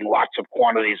and carrying lots of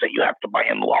quantities that you have to buy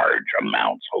in large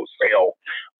amounts wholesale,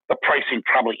 the pricing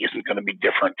probably isn't going to be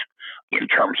different in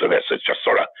terms of this. It's just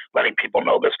sort of letting people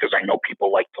know this because I know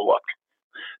people like to look.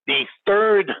 The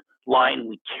third line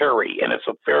we carry, and it's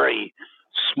a very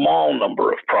small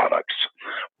number of products,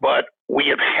 but we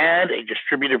have had a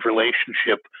distributive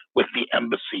relationship with the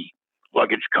Embassy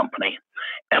Luggage Company.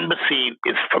 Embassy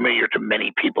is familiar to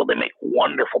many people. They make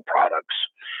wonderful products.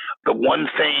 The one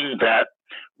thing that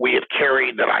we have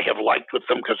carried that I have liked with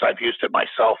them, because I've used it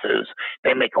myself, is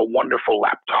they make a wonderful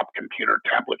laptop, computer,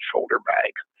 tablet shoulder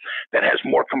bag that has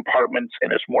more compartments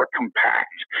and is more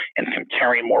compact and can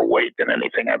carry more weight than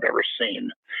anything I've ever seen.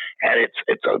 And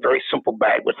it's a very simple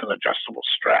bag with an adjustable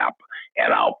strap,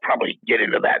 and I'll probably get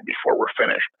into that before we're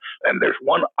finished. And there's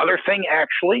one other thing,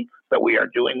 actually, that we are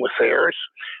doing with theirs,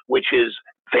 which is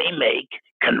they make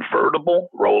convertible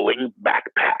rolling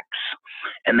backpacks.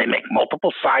 And they make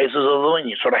multiple sizes of them, and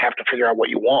you sort of have to figure out what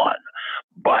you want.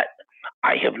 But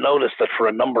I have noticed that for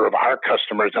a number of our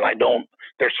customers, and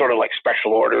they're sort of like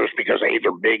special orders because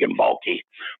they're big and bulky,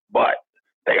 but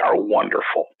they are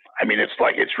wonderful. I mean, it's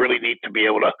really neat to be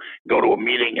able to go to a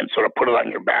meeting and sort of put it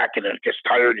on your back, and it gets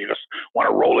tired, you just want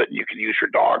to roll it, and you can use your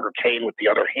dog or cane with the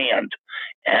other hand.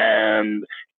 And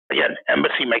again,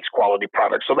 Embassy makes quality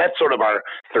products. So that's sort of our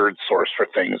third source for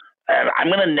things. And I'm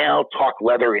going to now talk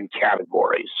leather in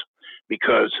categories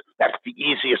because that's the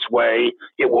easiest way.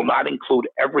 It will not include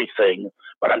everything,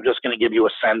 but I'm just going to give you a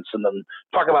sense and then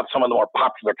talk about some of the more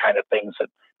popular kind of things that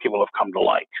people have come to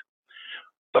like.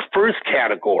 The first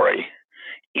category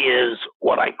is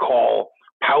what I call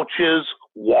pouches,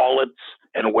 wallets,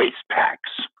 and waist packs.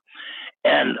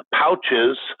 And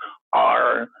pouches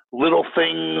are little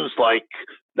things like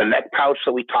the neck pouch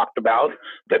that we talked about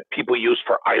that people use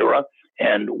for Aira.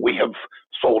 And we have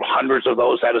sold hundreds of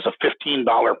those. That is a $15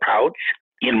 pouch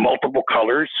in multiple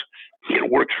colors. It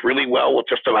works really well with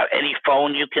just about any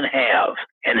phone you can have,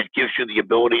 and it gives you the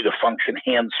ability to function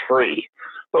hands-free.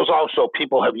 Those also,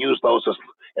 people have used those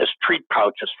as treat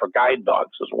pouches for guide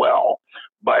dogs as well,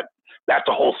 but that's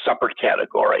a whole separate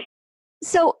category.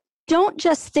 So don't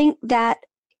just think that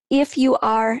if you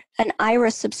are an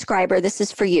Aira subscriber, this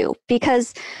is for you,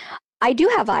 because I do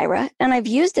have Aira, and I've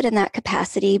used it in that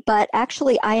capacity, but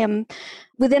actually I am,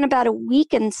 within about a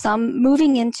week and some,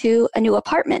 moving into a new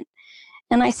apartment.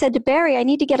 And I said to Barry, I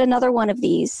need to get another one of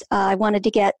these. I wanted to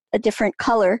get a different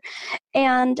color,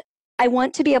 and I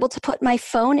want to be able to put my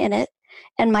phone in it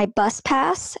and my bus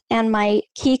pass and my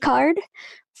key card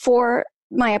for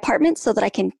my apartment so that I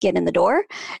can get in the door,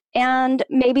 and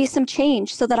maybe some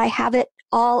change so that I have it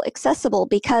all accessible,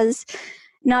 because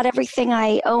not everything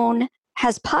I own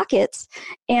has pockets,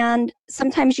 and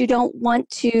sometimes you don't want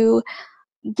to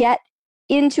get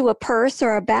into a purse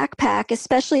or a backpack,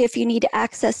 especially if you need to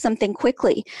access something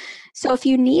quickly. So if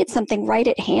you need something right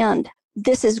at hand,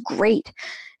 this is great.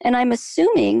 And I'm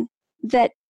assuming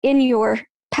that in your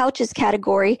pouches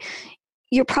category,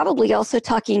 you're probably also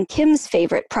talking Kim's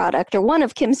favorite product, or one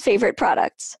of Kim's favorite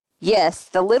products. Yes,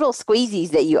 the little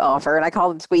squeezies that you offer, and I call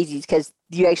them squeezies because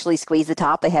you actually squeeze the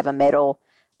top. They have a metal,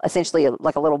 essentially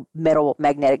like a little metal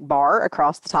magnetic bar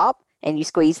across the top, and you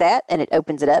squeeze that and it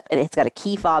opens it up, and it's got a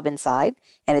key fob inside,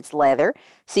 and it's leather.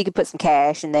 So you could put some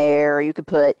cash in there, or you could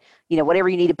put, whatever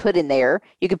you need to put in there.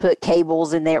 You could put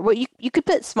cables in there. Well, you could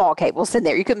put small cables in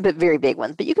there. You couldn't put very big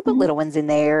ones, but you could put little ones in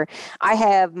there. I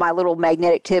have my little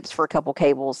magnetic tips for a couple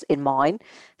cables in mine.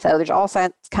 So there's all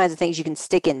kinds of things you can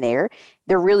stick in there.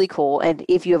 They're really cool. And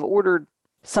if you have ordered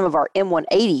some of our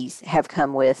M180s have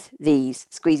come with these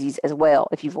squeezies as well.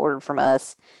 If you've ordered from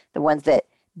us, the ones that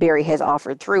Barry has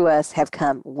offered through us have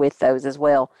come with those as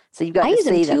well. So you've got I to use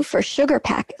them see too for sugar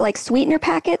like sweetener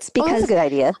packets, Oh, that's because a good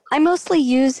idea. I mostly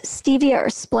use stevia or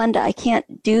Splenda. I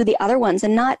can't do the other ones,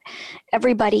 and not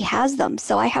everybody has them.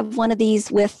 So I have one of these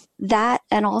with that,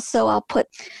 and also I'll put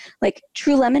like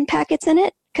True Lemon packets in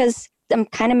it because I'm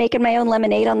kind of making my own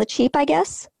lemonade on the cheap, I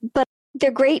guess. But they're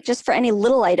great just for any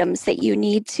little items that you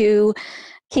need to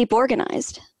keep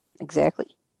organized. Exactly.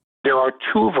 There are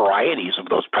two varieties of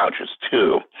those pouches,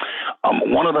 too.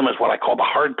 One of them is what I call the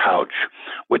hard pouch,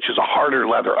 which is a harder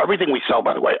leather. Everything we sell,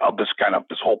 by the way, of this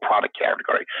whole product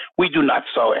category, we do not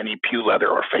sell any pew leather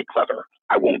or fake leather.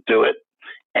 I won't do it.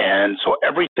 And so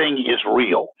everything is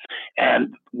real.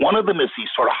 And one of them is the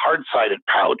sort of hard-sided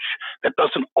pouch that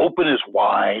doesn't open as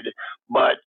wide,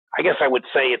 but I guess I would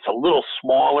say it's a little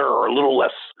smaller or a little less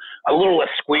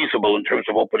squeezable in terms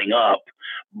of opening up,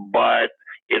 but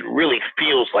it really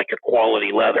feels like a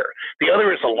quality leather. The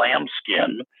other is a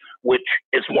lambskin, which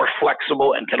is more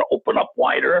flexible and can open up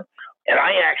wider. And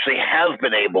I actually have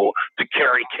been able to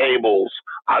carry cables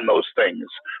on those things.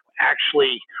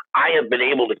 Actually, I have been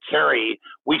able to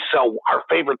we sell our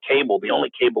favorite cable. The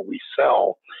only cable we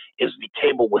sell is the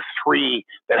cable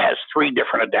that has three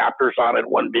different adapters on it,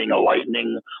 one being a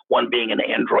Lightning, one being an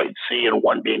Android C, and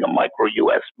one being a micro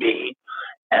USB.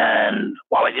 And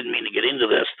while I didn't mean to get into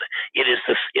this, it is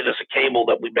a cable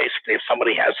that we basically, if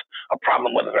somebody has a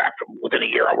problem with it within a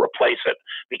year, I'll replace it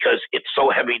because it's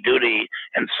so heavy duty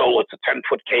and it's a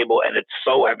 10-foot cable and it's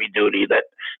so heavy duty that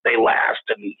they last.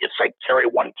 And it's like carry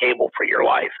one cable for your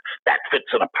life. That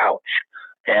fits in a pouch.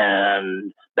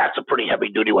 And that's a pretty heavy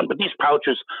duty one. But these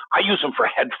pouches, I use them for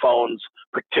headphones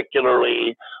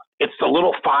particularly. It's the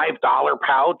little $5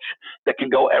 pouch that can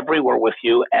go everywhere with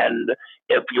you. And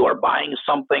if you are buying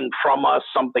something from us,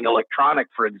 something electronic,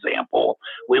 for example,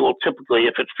 we will typically,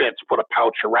 if it fits, put a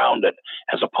pouch around it,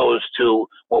 as opposed to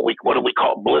what do we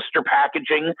call blister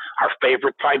packaging, our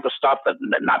favorite type of stuff, that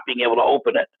not being able to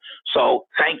open it. So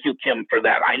thank you, Kim, for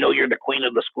that. I know you're the queen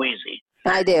of the squeezy.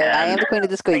 I do. I am the queen of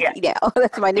the squeezy. Yeah,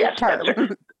 that's my new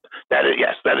term. That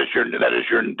is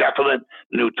your definite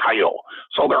new title.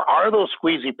 So there are those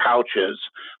squeezy pouches.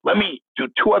 Let me do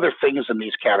two other things in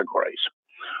these categories.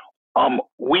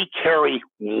 We carry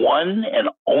one and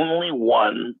only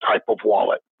one type of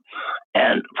wallet.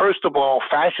 And first of all,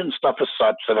 fashion stuff is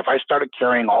such that if I started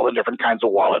carrying all the different kinds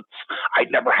of wallets,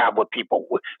 I'd never have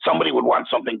somebody would want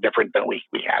something different than we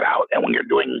had out. And when you're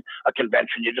doing a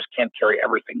convention, you just can't carry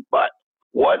everything. But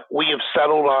what we have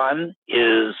settled on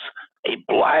is a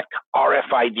black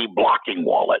RFID blocking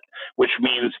wallet, which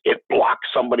means it blocks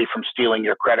somebody from stealing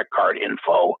your credit card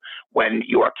info when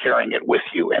you are carrying it with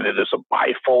you. And it is a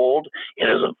bifold. It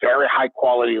is a very high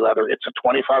quality leather. It's a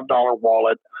 $25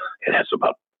 wallet. It has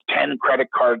about 10 credit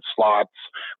card slots,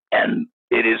 and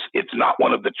it's not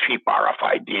one of the cheap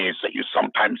RFIDs that you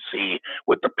sometimes see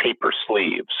with the paper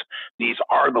sleeves. These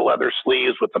are the leather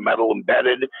sleeves with the metal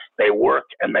embedded. They work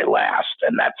and they last.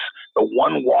 And that's the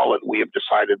one wallet we have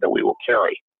decided that we will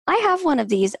carry. I have one of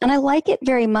these and I like it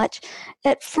very much.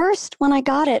 At first, when I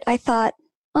got it, I thought,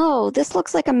 oh, this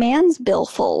looks like a man's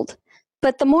billfold.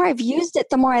 But the more I've used it,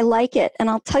 the more I like it. And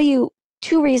I'll tell you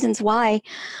two reasons why.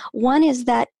 One is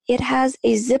that it has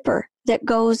a zipper that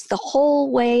goes the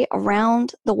whole way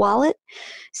around the wallet.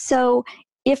 So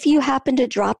if you happen to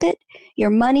drop it,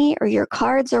 your money or your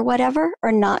cards or whatever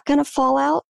are not going to fall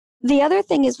out. The other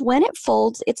thing is when it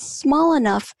folds, it's small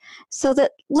enough so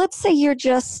that, let's say you're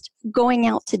just going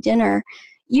out to dinner,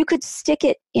 you could stick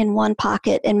it in one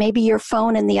pocket and maybe your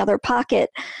phone in the other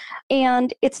pocket,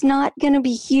 and it's not going to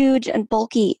be huge and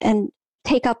bulky and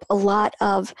take up a lot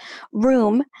of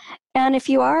room. And if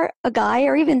you are a guy,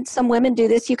 or even some women do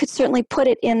this, you could certainly put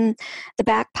it in the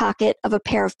back pocket of a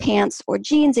pair of pants or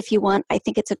jeans if you want. I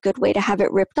think it's a good way to have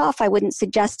it ripped off. I wouldn't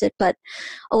suggest it, but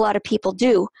a lot of people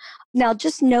do. Now,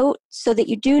 just note so that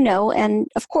you do know, and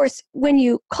of course, when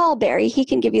you call Barry, he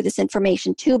can give you this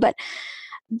information too, but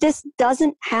this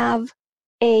doesn't have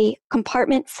a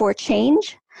compartment for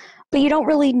change. But you don't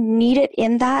really need it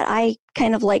in that. I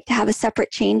kind of like to have a separate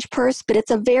change purse, but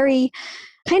it's a very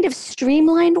kind of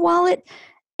streamlined wallet.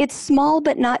 It's small,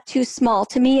 but not too small.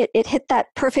 To me, it hit that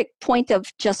perfect point of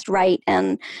just right.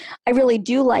 And I really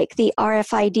do like the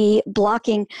RFID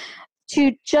blocking.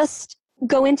 To just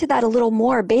go into that a little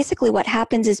more, basically what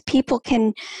happens is people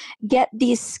can get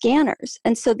these scanners.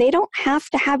 And so they don't have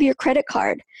to have your credit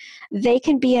card. They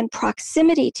can be in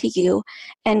proximity to you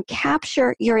and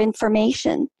capture your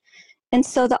information. And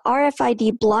so the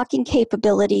RFID blocking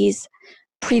capabilities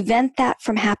prevent that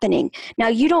from happening. Now,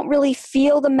 you don't really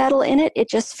feel the metal in it. It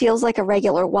just feels like a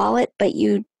regular wallet, but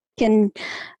you can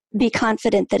be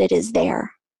confident that it is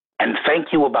there. And thank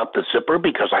you about the zipper,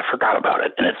 because I forgot about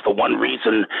it. And it's the one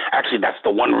reason, actually, that's the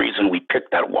one reason we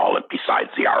picked that wallet besides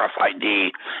the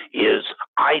RFID, is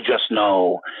I just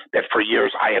know that for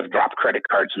years I have dropped credit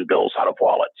cards and bills out of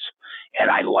wallets.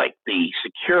 And I like the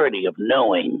security of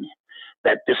knowing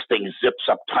that this thing zips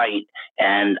up tight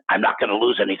and I'm not going to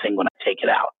lose anything when I take it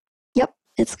out. Yep,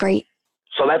 it's great.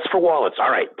 So that's for wallets.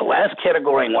 All right. The last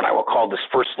category in what I will call this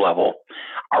first level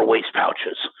are waist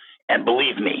pouches. And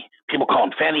believe me, people call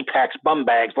them fanny packs, bum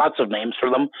bags, lots of names for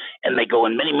them, and they go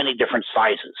in many, many different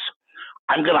sizes.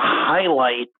 I'm going to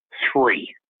highlight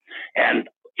 3. And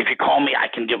if you call me, I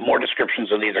can give more descriptions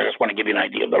of these. I just want to give you an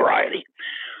idea of the variety.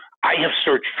 I have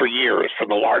searched for years for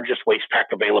the largest waist pack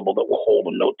available that will hold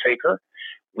a note taker.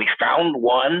 We found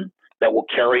one that will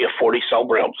carry a 40-cell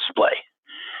braille display.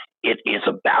 It is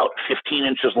about 15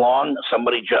 inches long.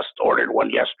 Somebody just ordered one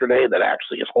yesterday that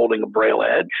actually is holding a braille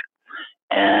edge.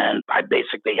 And I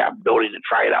basically have the ability to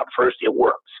try it out first. It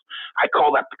works. I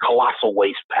call that the colossal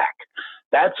waist pack.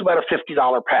 That's about a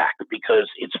 $50 pack because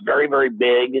it's very, very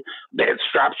big. The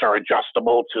straps are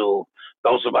adjustable to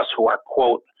those of us who are,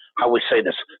 quote, how we say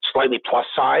this, slightly plus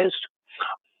sized.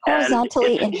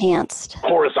 Horizontally enhanced.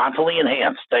 Horizontally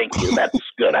enhanced. Thank you. That's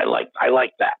good. I like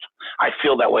that. I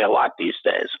feel that way a lot these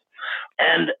days.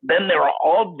 And then there are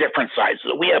all different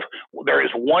sizes. There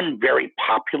is one very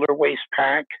popular waist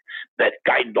pack that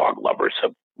guide dog lovers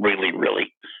have really,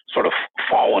 really sort of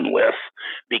fallen with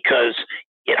because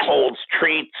it holds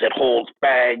treats, it holds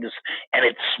bags, and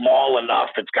it's small enough.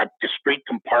 It's got discrete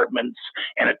compartments,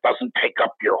 and it doesn't take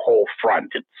up your whole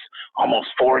front. It's almost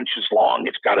 4 inches long.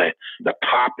 It's got the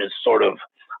top is sort of,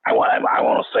 I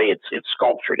want to say it's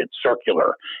sculptured, it's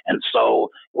circular. And so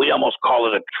we almost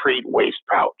call it a treat waist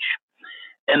pouch.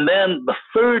 And then the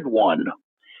third one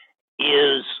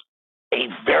is a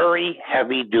very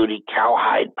heavy duty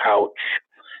cowhide pouch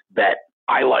that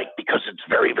I like because it's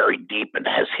very, very deep and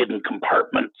has hidden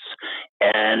compartments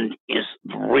and is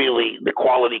really the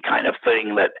quality kind of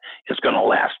thing that is going to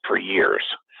last for years.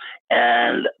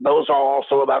 And those are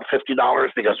also about $50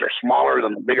 because they're smaller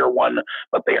than the bigger one,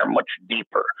 but they are much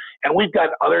deeper. And we've got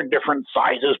other different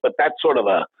sizes, but that's sort of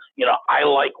I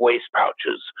like waist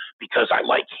pouches because I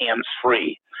like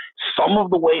hands-free. Some of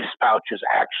the waist pouches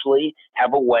actually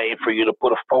have a way for you to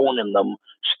put a phone in them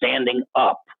standing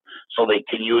up so they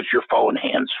can use your phone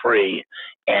hands-free.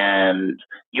 And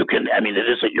it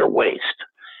is at your waist.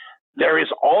 There is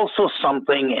also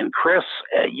something, and Chris,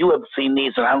 you have seen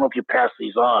these, and I don't know if you pass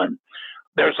these on.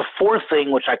 There's a fourth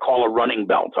thing, which I call a running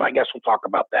belt, and I guess we'll talk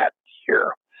about that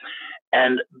here.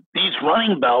 And these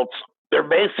running belts, they're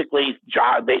basically,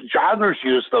 joggers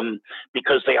use them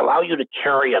because they allow you to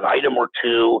carry an item or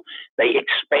two. They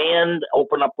expand,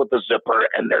 open up with a zipper,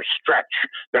 and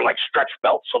they're like stretch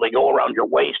belts. So they go around your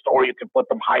waist, or you can put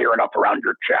them higher enough around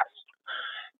your chest.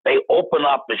 They open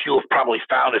up, as you have probably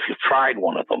found if you've tried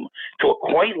one of them, to a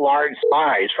quite large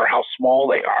size for how small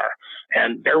they are.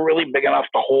 And they're really big enough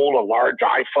to hold a large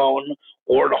iPhone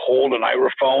or to hold an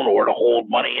iPhone or to hold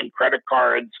money and credit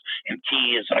cards and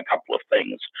keys and a couple of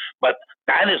things. But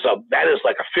that is a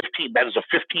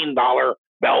 $15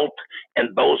 belt,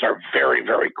 and those are very,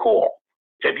 very cool.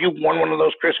 Have you worn one of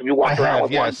those, Chris? Have you walked around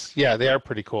with one? Yes. Yeah, they are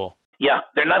pretty cool. Yeah,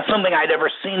 they're not something I'd ever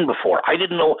seen before. I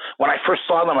didn't know, when I first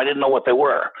saw them, I didn't know what they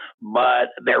were. But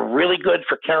they're really good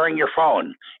for carrying your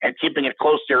phone and keeping it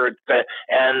close to your,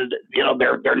 and,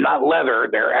 they're not leather.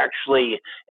 They're actually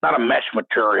not a mesh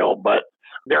material, but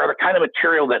they're the kind of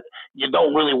material that you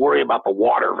don't really worry about the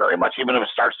water very much, even if it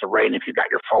starts to rain. If you got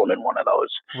your phone in one of those,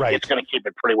 right, it's going to keep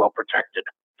it pretty well protected.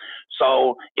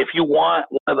 So if you want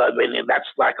one of that's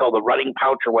like the running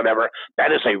pouch or whatever,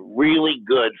 that is a really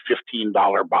good $15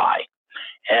 buy.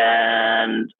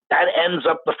 And that ends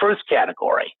up the first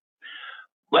category.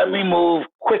 Let me move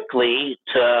quickly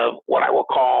to what I will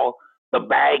call the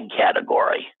bag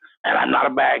category. And I'm not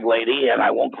a bag lady, and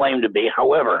I won't claim to be.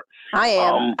 However, I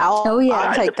am. I'll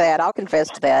take that. I'll confess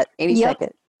to that any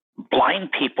second.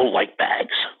 Blind people like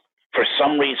bags. For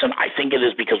some reason, I think it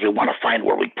is because we want to find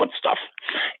where we put stuff.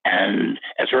 And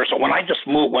so when I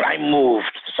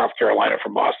moved to South Carolina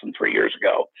from Boston 3 years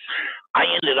ago, I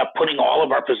ended up putting all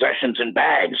of our possessions in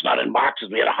bags, not in boxes.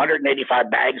 We had 185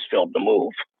 bags filled to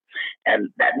move. And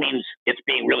that means it's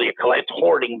being it's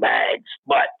hoarding bags.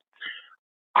 But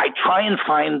I try and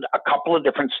find a couple of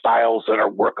different styles that are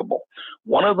workable.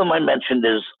 One of them I mentioned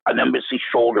is an embassy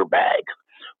shoulder bag,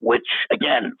 which,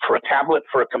 again, for a tablet,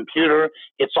 for a computer,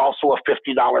 it's also a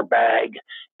 $50 bag.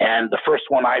 And the first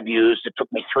one I've used, it took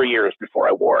me 3 years before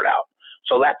I wore it out.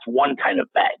 So that's one kind of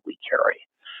bag we carry.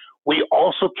 We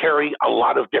also carry a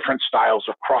lot of different styles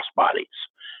of crossbodies,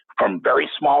 from very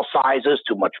small sizes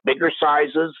to much bigger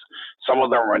sizes. Some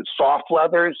of them are in soft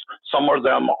leathers. Some of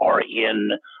them are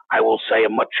in, I will say, a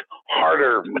much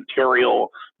harder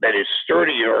material that is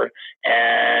sturdier,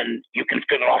 and you can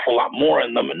fit an awful lot more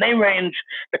in them. And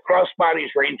the crossbodies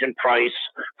range in price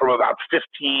from about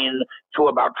 $15 to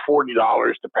about $40,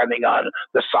 depending on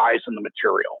the size and the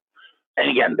material. And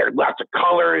again, there are lots of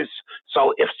colors.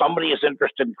 So if somebody is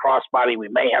interested in crossbody, we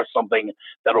may have something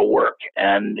that'll work.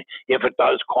 And if it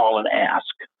does, call and ask.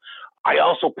 I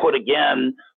also put,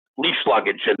 again, leash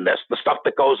luggage in this, the stuff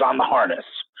that goes on the harness,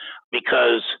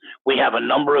 because we have a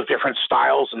number of different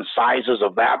styles and sizes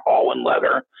of that, all in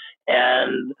leather.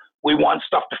 And we want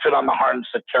stuff to fit on the harness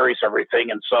that carries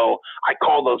everything. And so I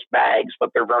call those bags, but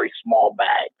they're very small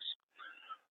bags.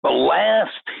 The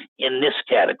last in this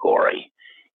category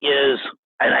is,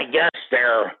 and I guess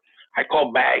I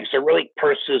call bags, they're really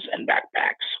purses and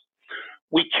backpacks.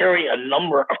 We carry a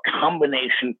number of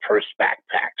combination purse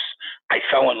backpacks. I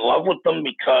fell in love with them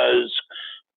because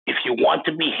if you want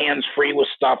to be hands-free with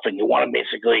stuff and you want to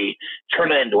basically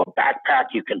turn it into a backpack,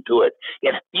 you can do it.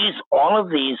 All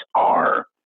of these are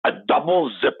a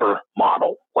double zipper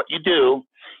model. What you do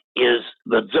is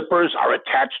the zippers are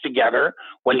attached together.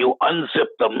 When you unzip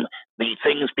them, the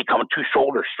things become two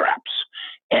shoulder straps.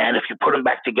 And if you put them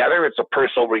back together, it's a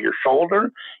purse over your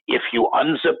shoulder. If you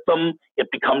unzip them, it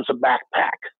becomes a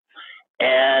backpack.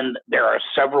 And there are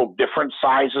several different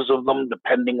sizes of them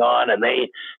depending on, and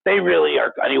they really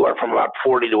are anywhere from about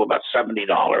 $40 to about $70.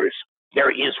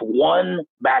 There is one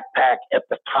backpack at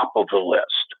the top of the list.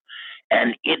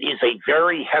 And it is a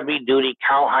very heavy-duty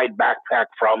cowhide backpack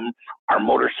from our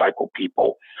motorcycle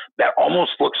people that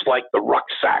almost looks like the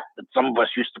rucksack that some of us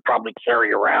used to probably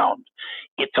carry around.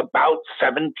 It's about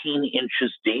 17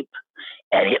 inches deep,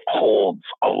 and it holds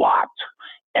a lot.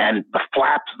 And the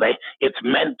flaps, it's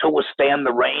meant to withstand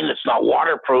the rain. It's not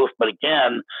waterproof, but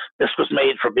again, this was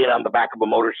made for being on the back of a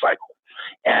motorcycle.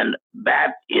 And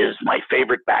that is my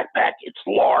favorite backpack. It's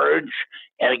large.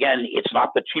 And again, it's not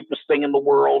the cheapest thing in the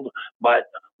world, but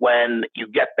when you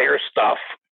get their stuff,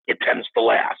 it tends to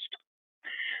last.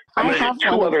 I have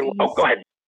go ahead.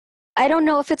 I don't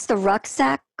know if it's the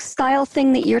rucksack style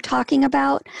thing that you're talking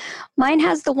about. Mine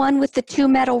has the one with the two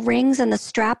metal rings and the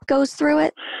strap goes through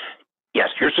it. Yes,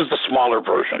 yours is the smaller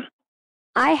version.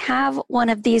 I have one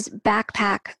of these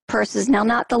backpack purses. Now,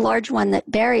 not the large one that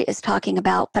Barry is talking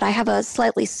about, but I have a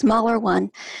slightly smaller one.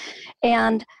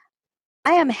 And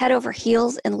I am head over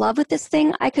heels in love with this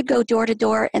thing. I could go door to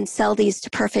door and sell these to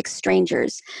perfect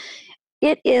strangers.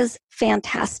 It is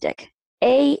fantastic.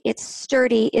 It's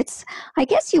sturdy. I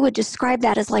guess you would describe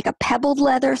that as like a pebbled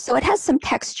leather, so it has some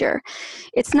texture.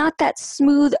 It's not that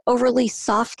smooth, overly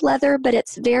soft leather, but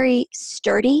it's very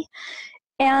sturdy.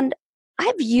 And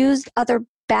I've used other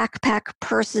backpack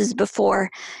purses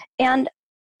before, and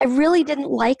I really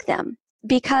didn't like them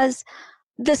because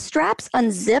the straps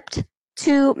unzipped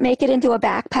to make it into a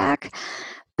backpack,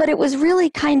 but it was really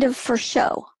kind of for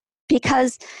show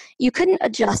because you couldn't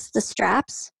adjust the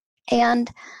straps.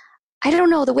 And I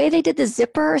don't know, the way they did the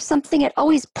zipper or something, it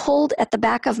always pulled at the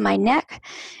back of my neck.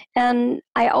 And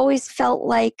I always felt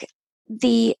like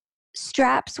the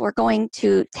straps were going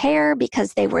to tear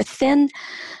because they were thin.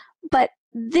 But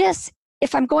this,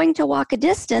 if I'm going to walk a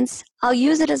distance, I'll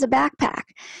use it as a backpack.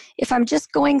 If I'm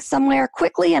just going somewhere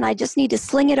quickly and I just need to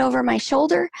sling it over my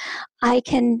shoulder, I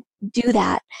can do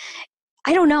that.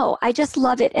 I don't know. I just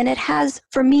love it. And it has,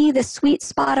 for me, the sweet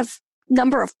spot of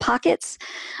number of pockets.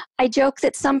 I joke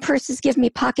that some purses give me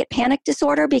pocket panic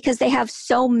disorder because they have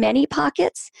so many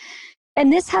pockets.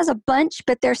 And this has a bunch,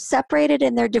 but they're separated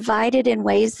and they're divided in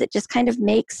ways that just kind of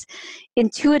makes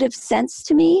intuitive sense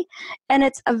to me. And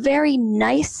it's a very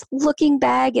nice looking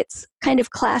bag. It's kind of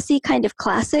classy, kind of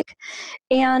classic.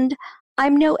 And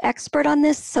I'm no expert on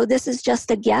this, so this is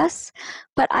just a guess.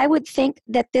 But I would think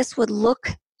that this would look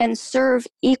and serve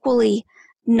equally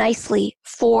nicely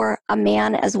for a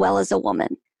man as well as a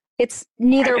woman. It's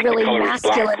neither really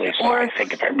masculine or, I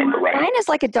think if I remember right. Mine is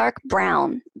like a dark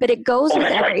brown, but it goes with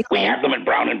everything. Right. We have them in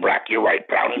brown and black. You're right,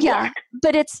 brown and black. Yeah,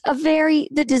 but it's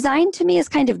the design to me is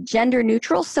kind of gender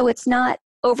neutral, so it's not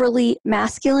overly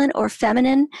masculine or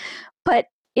feminine, but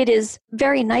it is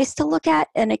very nice to look at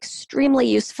and extremely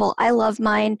useful. I love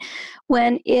mine.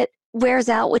 When it wears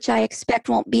out, which I expect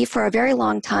won't be for a very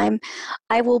long time,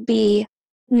 I will be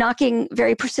knocking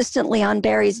very persistently on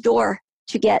Barry's door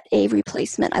to get a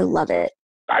replacement. I love it.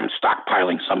 I'm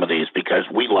stockpiling some of these because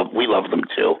we love them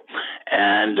too.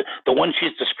 And the one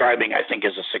she's describing, I think,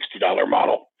 is a $60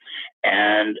 model.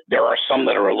 And there are some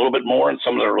that are a little bit more and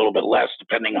some that are a little bit less,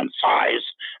 depending on size.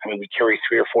 I mean, we carry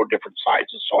 3 or 4 different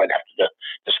sizes, so I'd have to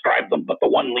describe them. But the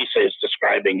one Lisa is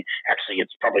describing, actually,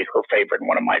 it's probably her favorite and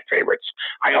one of my favorites.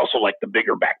 I also like the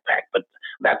bigger backpack, but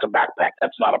that's a backpack.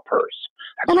 That's not a purse.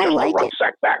 That's And I just like a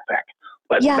rucksack backpack.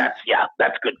 But Yeah.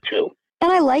 that's good too.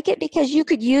 And I like it because you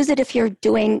could use it if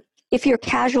you're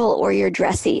casual or you're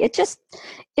dressy. It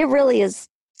really is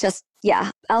just,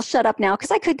 yeah. I'll shut up now because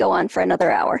I could go on for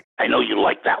another hour. I know you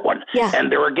like that one. Yeah.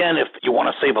 And there again, if you want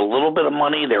to save a little bit of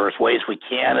money, there's ways we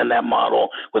can in that model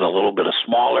with a little bit of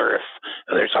smaller. If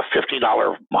there's a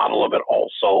 $50 model of it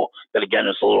also that again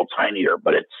is a little tinier,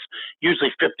 but it's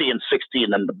usually 50 and 60.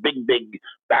 And then the big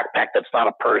backpack that's not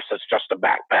a purse, that's just a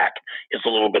backpack is a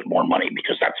little bit more money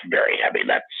because that's very heavy.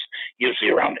 That's usually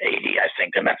around 80, I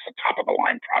think. And that's the top of the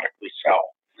line product we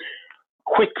sell.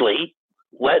 Quickly,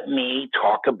 let me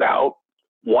talk about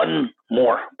one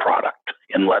more product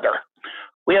in leather.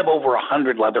 We have over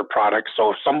 100 leather products.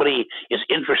 So if somebody is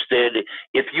interested,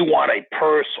 if you want a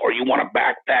purse or you want a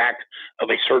backpack of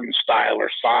a certain style or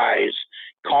size,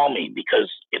 call me because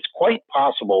it's quite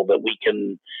possible that we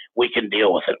can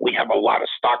deal with it. We have a lot of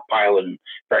stockpile in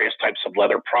various types of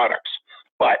leather products.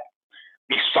 But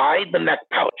beside the neck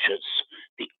pouches,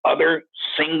 the other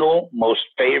single most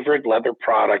favorite leather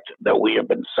product that we have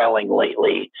been selling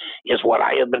lately is what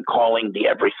I have been calling the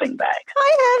everything bag.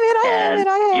 I have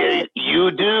it.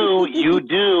 You do.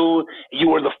 You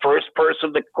were the first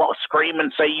person to scream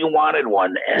and say you wanted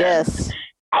one. And Yes.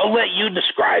 I'll let you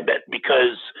describe it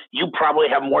because you probably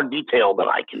have more detail than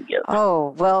I can give.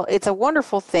 Oh, well, it's a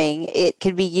wonderful thing. It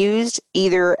can be used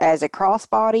either as a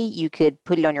crossbody. You could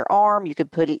put it on your arm. You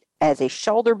could put it as a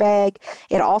shoulder bag.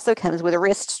 It also comes with a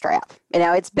wrist strap. And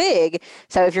now it's big.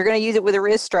 So if you're going to use it with a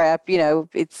wrist strap,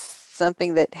 it's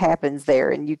something that happens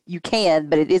there. And you can,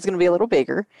 but it is going to be a little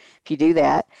bigger if you do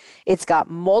that. It's got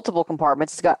multiple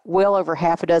compartments. It's got well over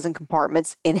half a dozen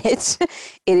compartments in it.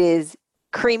 It is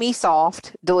creamy,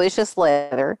 soft, delicious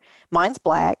leather. Mine's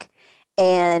black.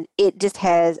 And it just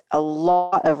has a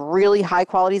lot of really high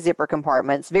quality zipper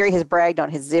compartments. Barry has bragged on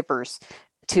his zippers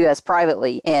to us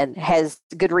privately and has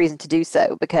good reason to do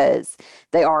so because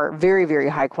they are very, very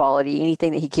high quality.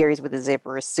 Anything that he carries with a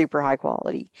zipper is super high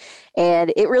quality.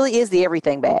 And it really is the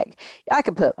everything bag. I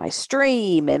could put my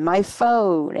stream and my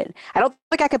phone, and I don't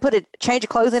think I could put a change of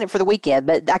clothes in it for the weekend,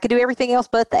 but I could do everything else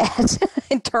but that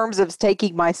in terms of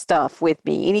taking my stuff with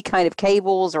me. Any kind of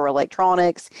cables or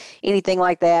electronics, anything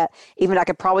like that. Even I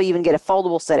could probably even get a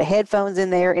foldable set of headphones in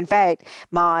there. In fact,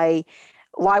 my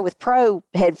Lie with Pro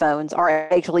headphones are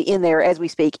actually in there as we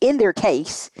speak, in their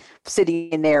case, sitting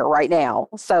in there right now.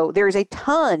 So there's a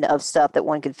ton of stuff that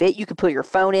one can fit. You could put your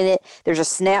phone in it. There's a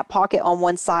snap pocket on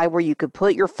one side where you could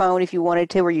put your phone if you wanted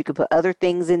to, or you could put other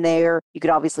things in there. You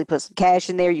could obviously put some cash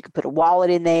in there. You could put a wallet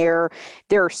in there.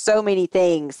 There are so many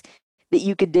things that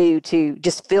you could do to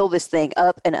just fill this thing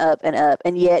up and up and up.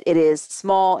 And yet it is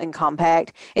small and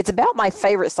compact. It's about my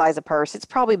favorite size of purse. It's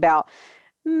probably about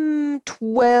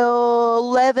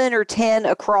 11 or 10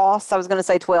 across. I was going to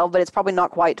say 12, but it's probably not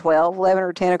quite 12, 11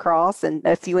 or 10 across and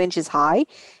a few inches high.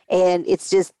 And it's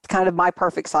just kind of my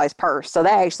perfect size purse. So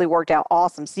that actually worked out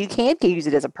awesome. So you can use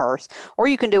it as a purse, or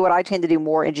you can do what I tend to do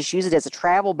more and just use it as a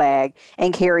travel bag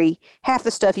and carry half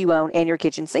the stuff you own and your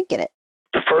kitchen sink in it.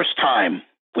 The first time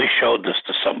we showed this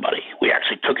to somebody, we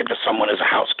actually took it to someone as a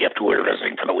house gift who we were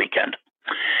visiting for the weekend.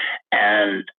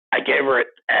 And I gave her it,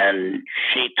 and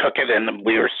she took it, and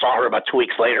we saw her about 2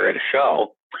 weeks later at a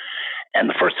show. And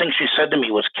the first thing she said to me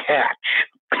was, "Catch."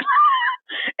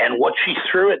 And what she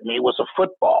threw at me was a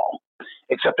football,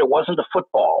 except it wasn't a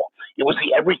football. It was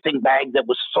the everything bag that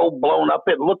was so blown up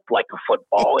it looked like a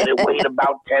football, and it weighed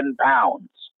about 10 pounds.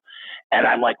 And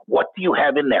I'm like, what do you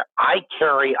have in there? I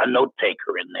carry a note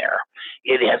taker in there.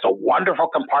 It has a wonderful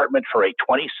compartment for a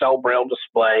 20-cell braille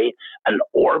display. An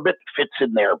Orbit fits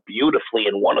in there beautifully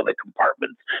in one of the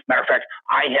compartments. Matter of fact,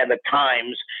 I had at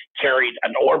times carried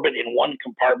an Orbit in one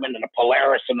compartment and a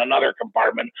Polaris in another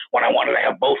compartment when I wanted to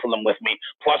have both of them with me,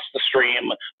 plus the stream,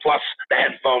 plus the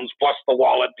headphones, plus the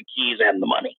wallet, the keys, and the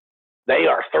money. They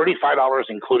are $35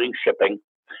 including shipping.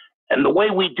 And the way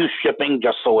we do shipping,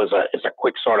 just so as a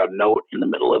quick sort of note in the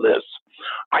middle of this,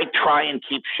 I try and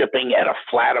keep shipping at a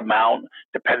flat amount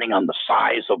depending on the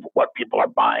size of what people are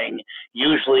buying.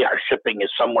 Usually our shipping is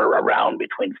somewhere around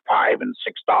between $5 and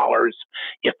 $6.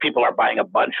 If people are buying a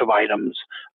bunch of items,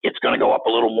 it's going to go up a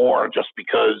little more just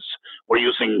because we're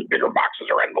using bigger boxes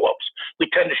or envelopes. We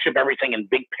tend to ship everything in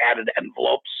big padded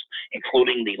envelopes,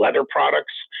 including the leather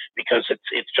products, because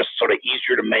it's just sort of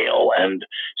easier to mail. And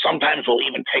sometimes we'll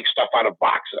even take stuff out of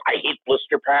boxes. I hate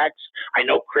blister packs. I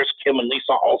know Chris, Kim, and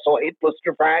Lisa also hate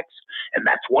blister packs. And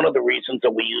that's one of the reasons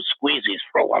that we use squeezies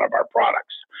for a lot of our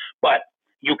products. But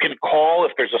you can call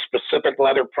if there's a specific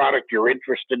leather product you're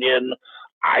interested in.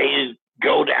 I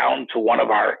go down to one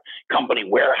of our company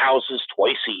warehouses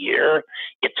twice a year.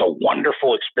 It's a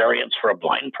wonderful experience for a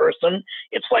blind person.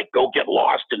 It's like go get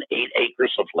lost in 8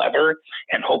 acres of leather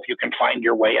and hope you can find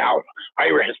your way out.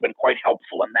 Ira has been quite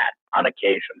helpful in that on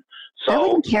occasion. So I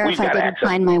wouldn't care if I didn't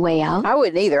find my way out. I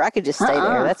wouldn't either. I could just stay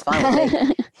there. That's fine with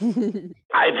me.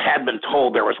 I've been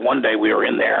told there was one day we were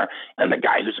in there and the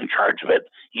guy who's in charge of it,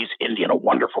 he's Indian, a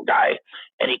wonderful guy.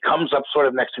 And he comes up sort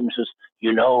of next to me and says,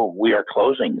 you know, we are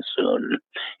closing soon.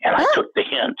 And I took the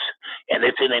hint, and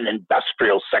it's in an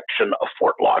industrial section of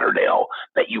Fort Lauderdale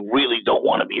that you really don't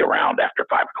want to be around after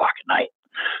 5 o'clock at night.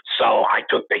 So I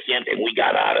took the hint and we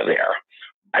got out of there.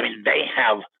 I mean, they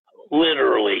have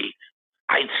literally,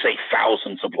 I'd say,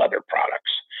 thousands of leather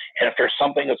products. And if there's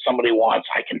something that somebody wants,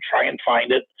 I can try and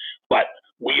find it. But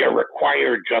we are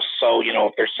required just so, you know,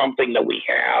 if there's something that we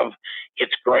have,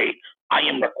 it's great. I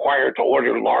am required to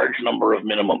order a large number of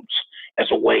minimums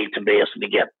as a way to basically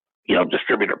get, you know,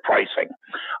 distributor pricing.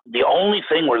 The only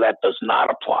thing where that does not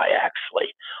apply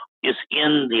actually is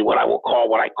in the what I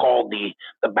call the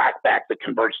backpack that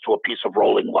converts to a piece of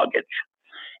rolling luggage.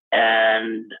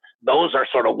 And those are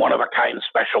sort of one-of-a-kind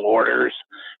special orders.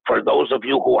 For those of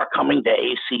you who are coming to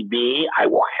ACB, I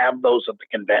will have those at the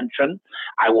convention.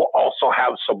 I will also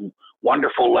have some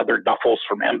wonderful leather duffels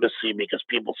from Embassy because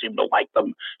people seem to like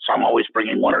them. So I'm always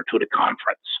bringing 1 or 2 to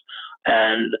conference.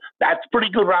 And that's pretty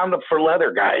good roundup for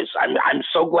leather, guys. I'm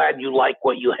so glad you like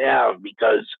what you have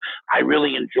because I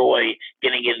really enjoy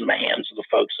getting it in the hands of the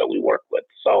folks that we work with.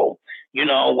 So, you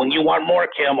know, when you want more,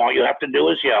 Kim, all you have to do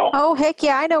is yell. Oh, heck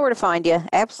yeah. I know where to find you.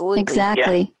 Absolutely.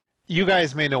 Exactly. Yeah. You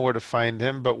guys may know where to find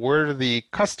him, but where do the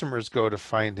customers go to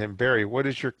find him? Barry, what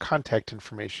is your contact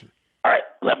information? All right,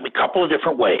 let me a couple of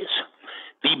different ways.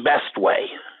 The best way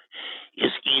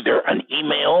is either an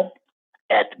email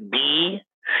at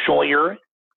bscheuer,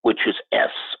 which is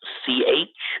SCHEUR,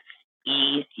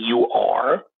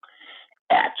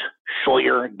 at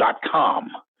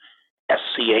scheuer.com,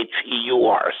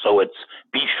 SCHEUR. So it's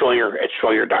bscheuer at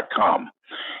scheuer.com.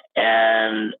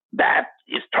 And that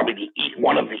is probably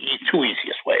one of the 2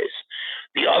 easiest ways.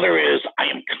 The other is I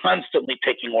am constantly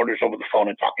taking orders over the phone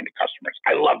and talking to customers.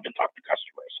 I love to talk to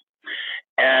customers.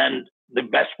 And the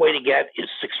best way to get is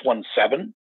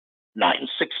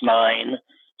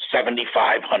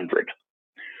 617-969-7500.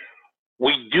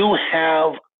 We do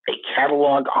have a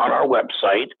catalog on our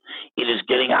website. It is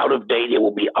getting out of date. It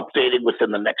will be updated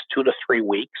within the next 2 to 3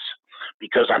 weeks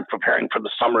because I'm preparing for the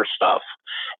summer stuff.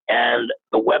 And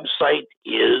the website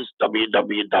is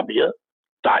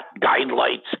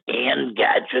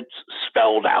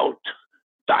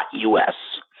www.guidelightsandgadgets.us.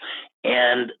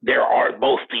 And there are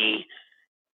both the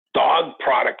dog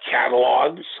product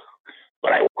catalogs,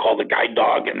 what I will call the guide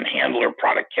dog and handler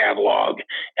product catalog,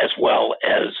 as well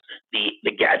as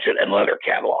the gadget and leather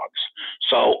catalogs.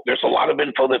 So there's a lot of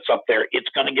info that's up there. It's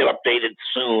going to get updated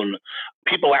soon.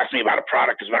 People asked me about a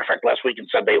product, as a matter of fact, last week and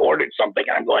said they ordered something.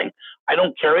 And I'm going, I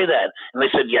don't carry that. And they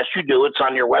said, yes, you do. It's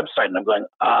on your website. And I'm going,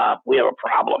 we have a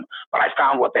problem. But I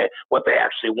found what they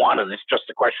actually wanted. It's just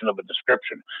a question of a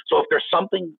description. So if there's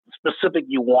something specific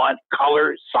you want,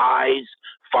 color, size,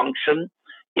 function,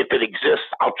 if it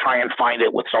exists, I'll try and find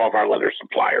it with some of our leather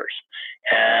suppliers.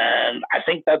 And I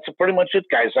think that's pretty much it,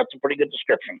 guys. That's a pretty good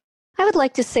description. I would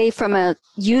like to say from a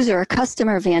user, a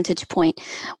customer vantage point,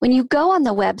 when you go on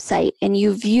the website and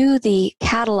you view the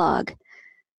catalog,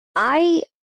 I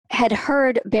had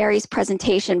heard Barry's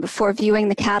presentation before viewing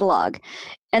the catalog.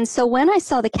 And so when I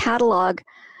saw the catalog,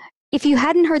 if you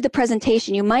hadn't heard the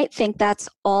presentation, you might think that's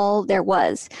all there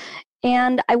was.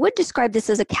 And I would describe this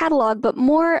as a catalog, but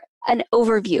more an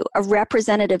overview, a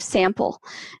representative sample.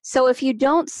 So if you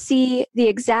don't see the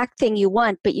exact thing you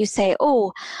want, but you say,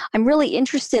 oh, I'm really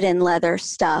interested in leather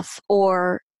stuff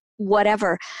or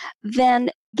whatever,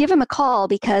 then give him a call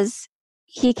because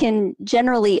he can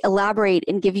generally elaborate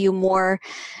and give you more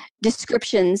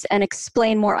descriptions and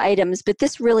explain more items. But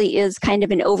this really is kind of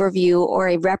an overview or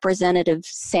a representative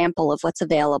sample of what's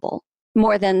available,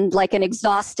 more than like an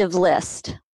exhaustive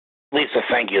list. Lisa,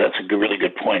 thank you. That's a really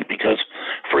good point because,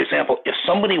 for example, if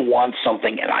somebody wants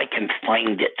something and I can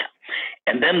find it,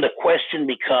 and then the question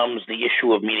becomes the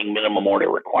issue of meeting minimum order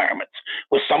requirements.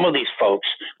 With some of these folks,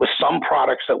 with some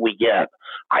products that we get,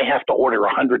 I have to order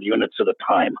 100 units at a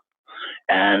time.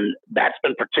 And that's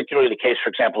been particularly the case, for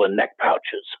example, in neck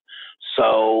pouches.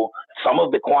 So some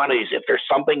of the quantities, if there's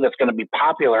something that's going to be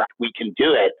popular, we can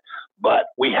do it, but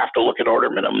we have to look at order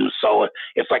minimums. So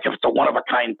it's like if it's a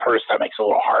one-of-a-kind purse, that makes it a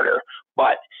little harder.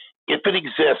 But if it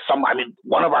exists,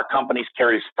 one of our companies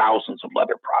carries thousands of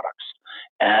leather products.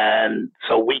 And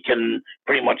so we can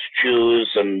pretty much choose.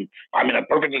 And a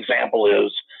perfect example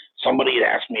is somebody had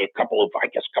asked me a couple of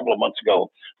months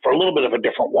ago for a little bit of a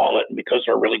different wallet. And because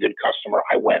they're a really good customer,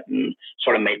 I went and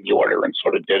sort of made the order and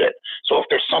sort of did it. So if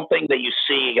there's something that you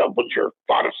see, once you're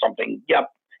thought of something,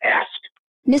 ask.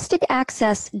 Mystic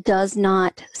Access does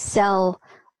not sell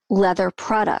leather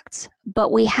products,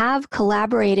 but we have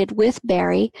collaborated with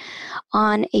Barry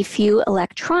on a few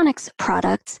electronics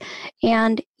products,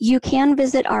 and you can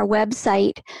visit our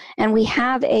website, and we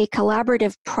have a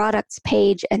collaborative products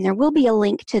page, and there will be a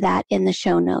link to that in the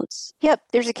show notes. Yep,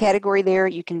 there's a category there.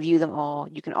 You can view them all.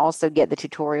 You can also get the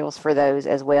tutorials for those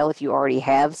as well if you already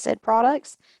have said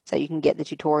products. So you can get the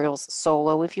tutorials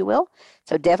solo, if you will.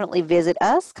 So definitely visit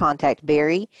us, contact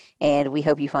Barry, and we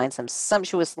hope you find some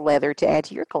sumptuous leather to add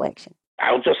to your collection.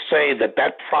 I'll just say that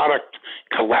product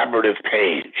collaborative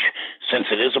page, since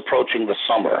it is approaching the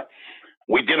summer,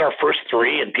 we did our first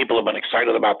 3 and people have been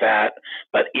excited about that,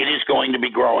 but it is going to be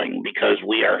growing because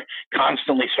we are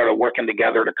constantly sort of working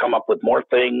together to come up with more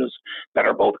things that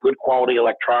are both good quality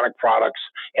electronic products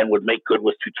and would make good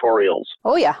with tutorials.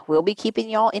 Oh yeah, we'll be keeping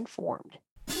y'all informed.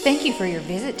 Thank you for your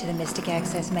visit to the Mystic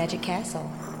Access Magic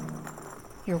Castle.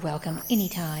 You're welcome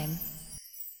anytime.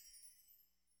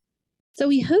 So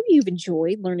we hope you've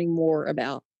enjoyed learning more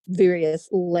about various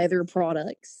leather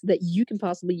products that you can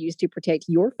possibly use to protect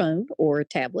your phone or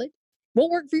tablet.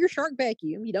 Won't work for your Shark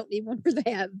vacuum. You don't need one for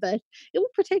that, but it will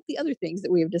protect the other things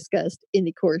that we have discussed in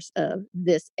the course of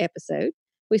this episode.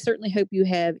 We certainly hope you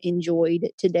have enjoyed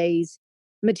today's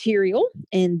material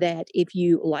and that if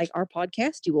you like our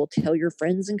podcast, you will tell your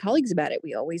friends and colleagues about it.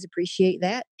 We always appreciate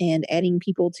that and adding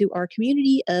people to our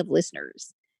community of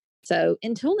listeners. So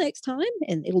until next time,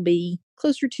 and it'll be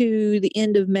closer to the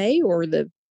end of May or the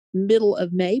middle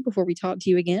of May before we talk to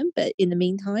you again. But in the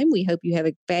meantime, we hope you have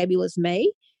a fabulous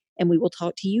May, and we will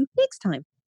talk to you next time.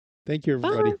 Thank you,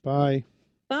 everybody. Bye.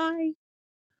 Bye.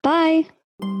 Bye.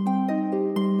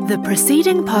 The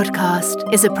preceding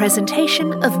podcast is a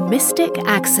presentation of Mystic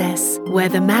Access, where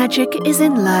the magic is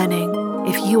in learning.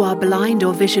 If you are blind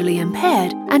or visually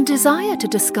impaired and desire to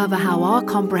discover how our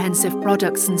comprehensive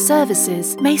products and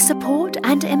services may support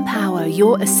and empower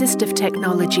your assistive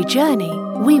technology journey,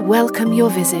 we welcome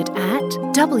your visit at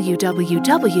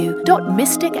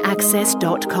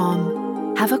www.mysticaccess.com.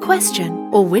 Have a question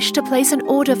or wish to place an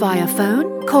order via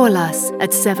phone? Call us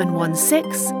at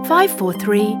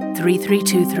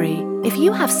 716-543-3323. If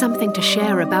you have something to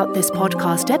share about this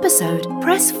podcast episode,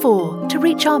 press 4 to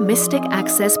reach our Mystic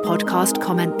Access podcast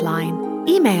comment line.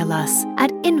 Email us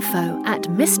at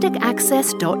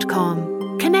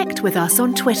info@mysticaccess.com. Connect with us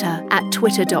on Twitter at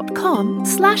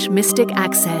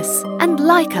twitter.com/mysticaccess and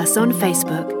like us on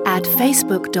Facebook at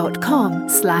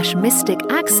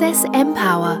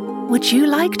facebook.com/mysticaccessempower. Would you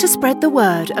like to spread the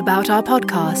word about our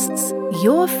podcasts?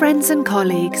 Your friends and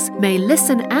colleagues may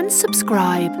listen and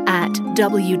subscribe at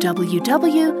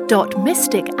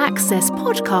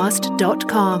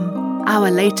www.mysticaccesspodcast.com.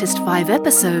 Our latest 5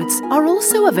 episodes are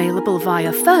also available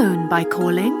via phone by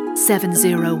calling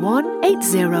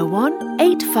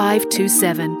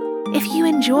 701-801-8527. If you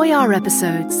enjoy our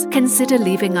episodes, consider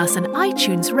leaving us an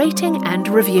iTunes rating and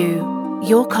review.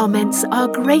 Your comments are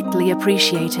greatly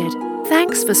appreciated.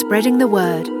 Thanks for spreading the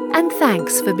word, and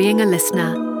thanks for being a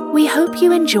listener. We hope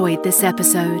you enjoyed this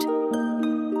episode.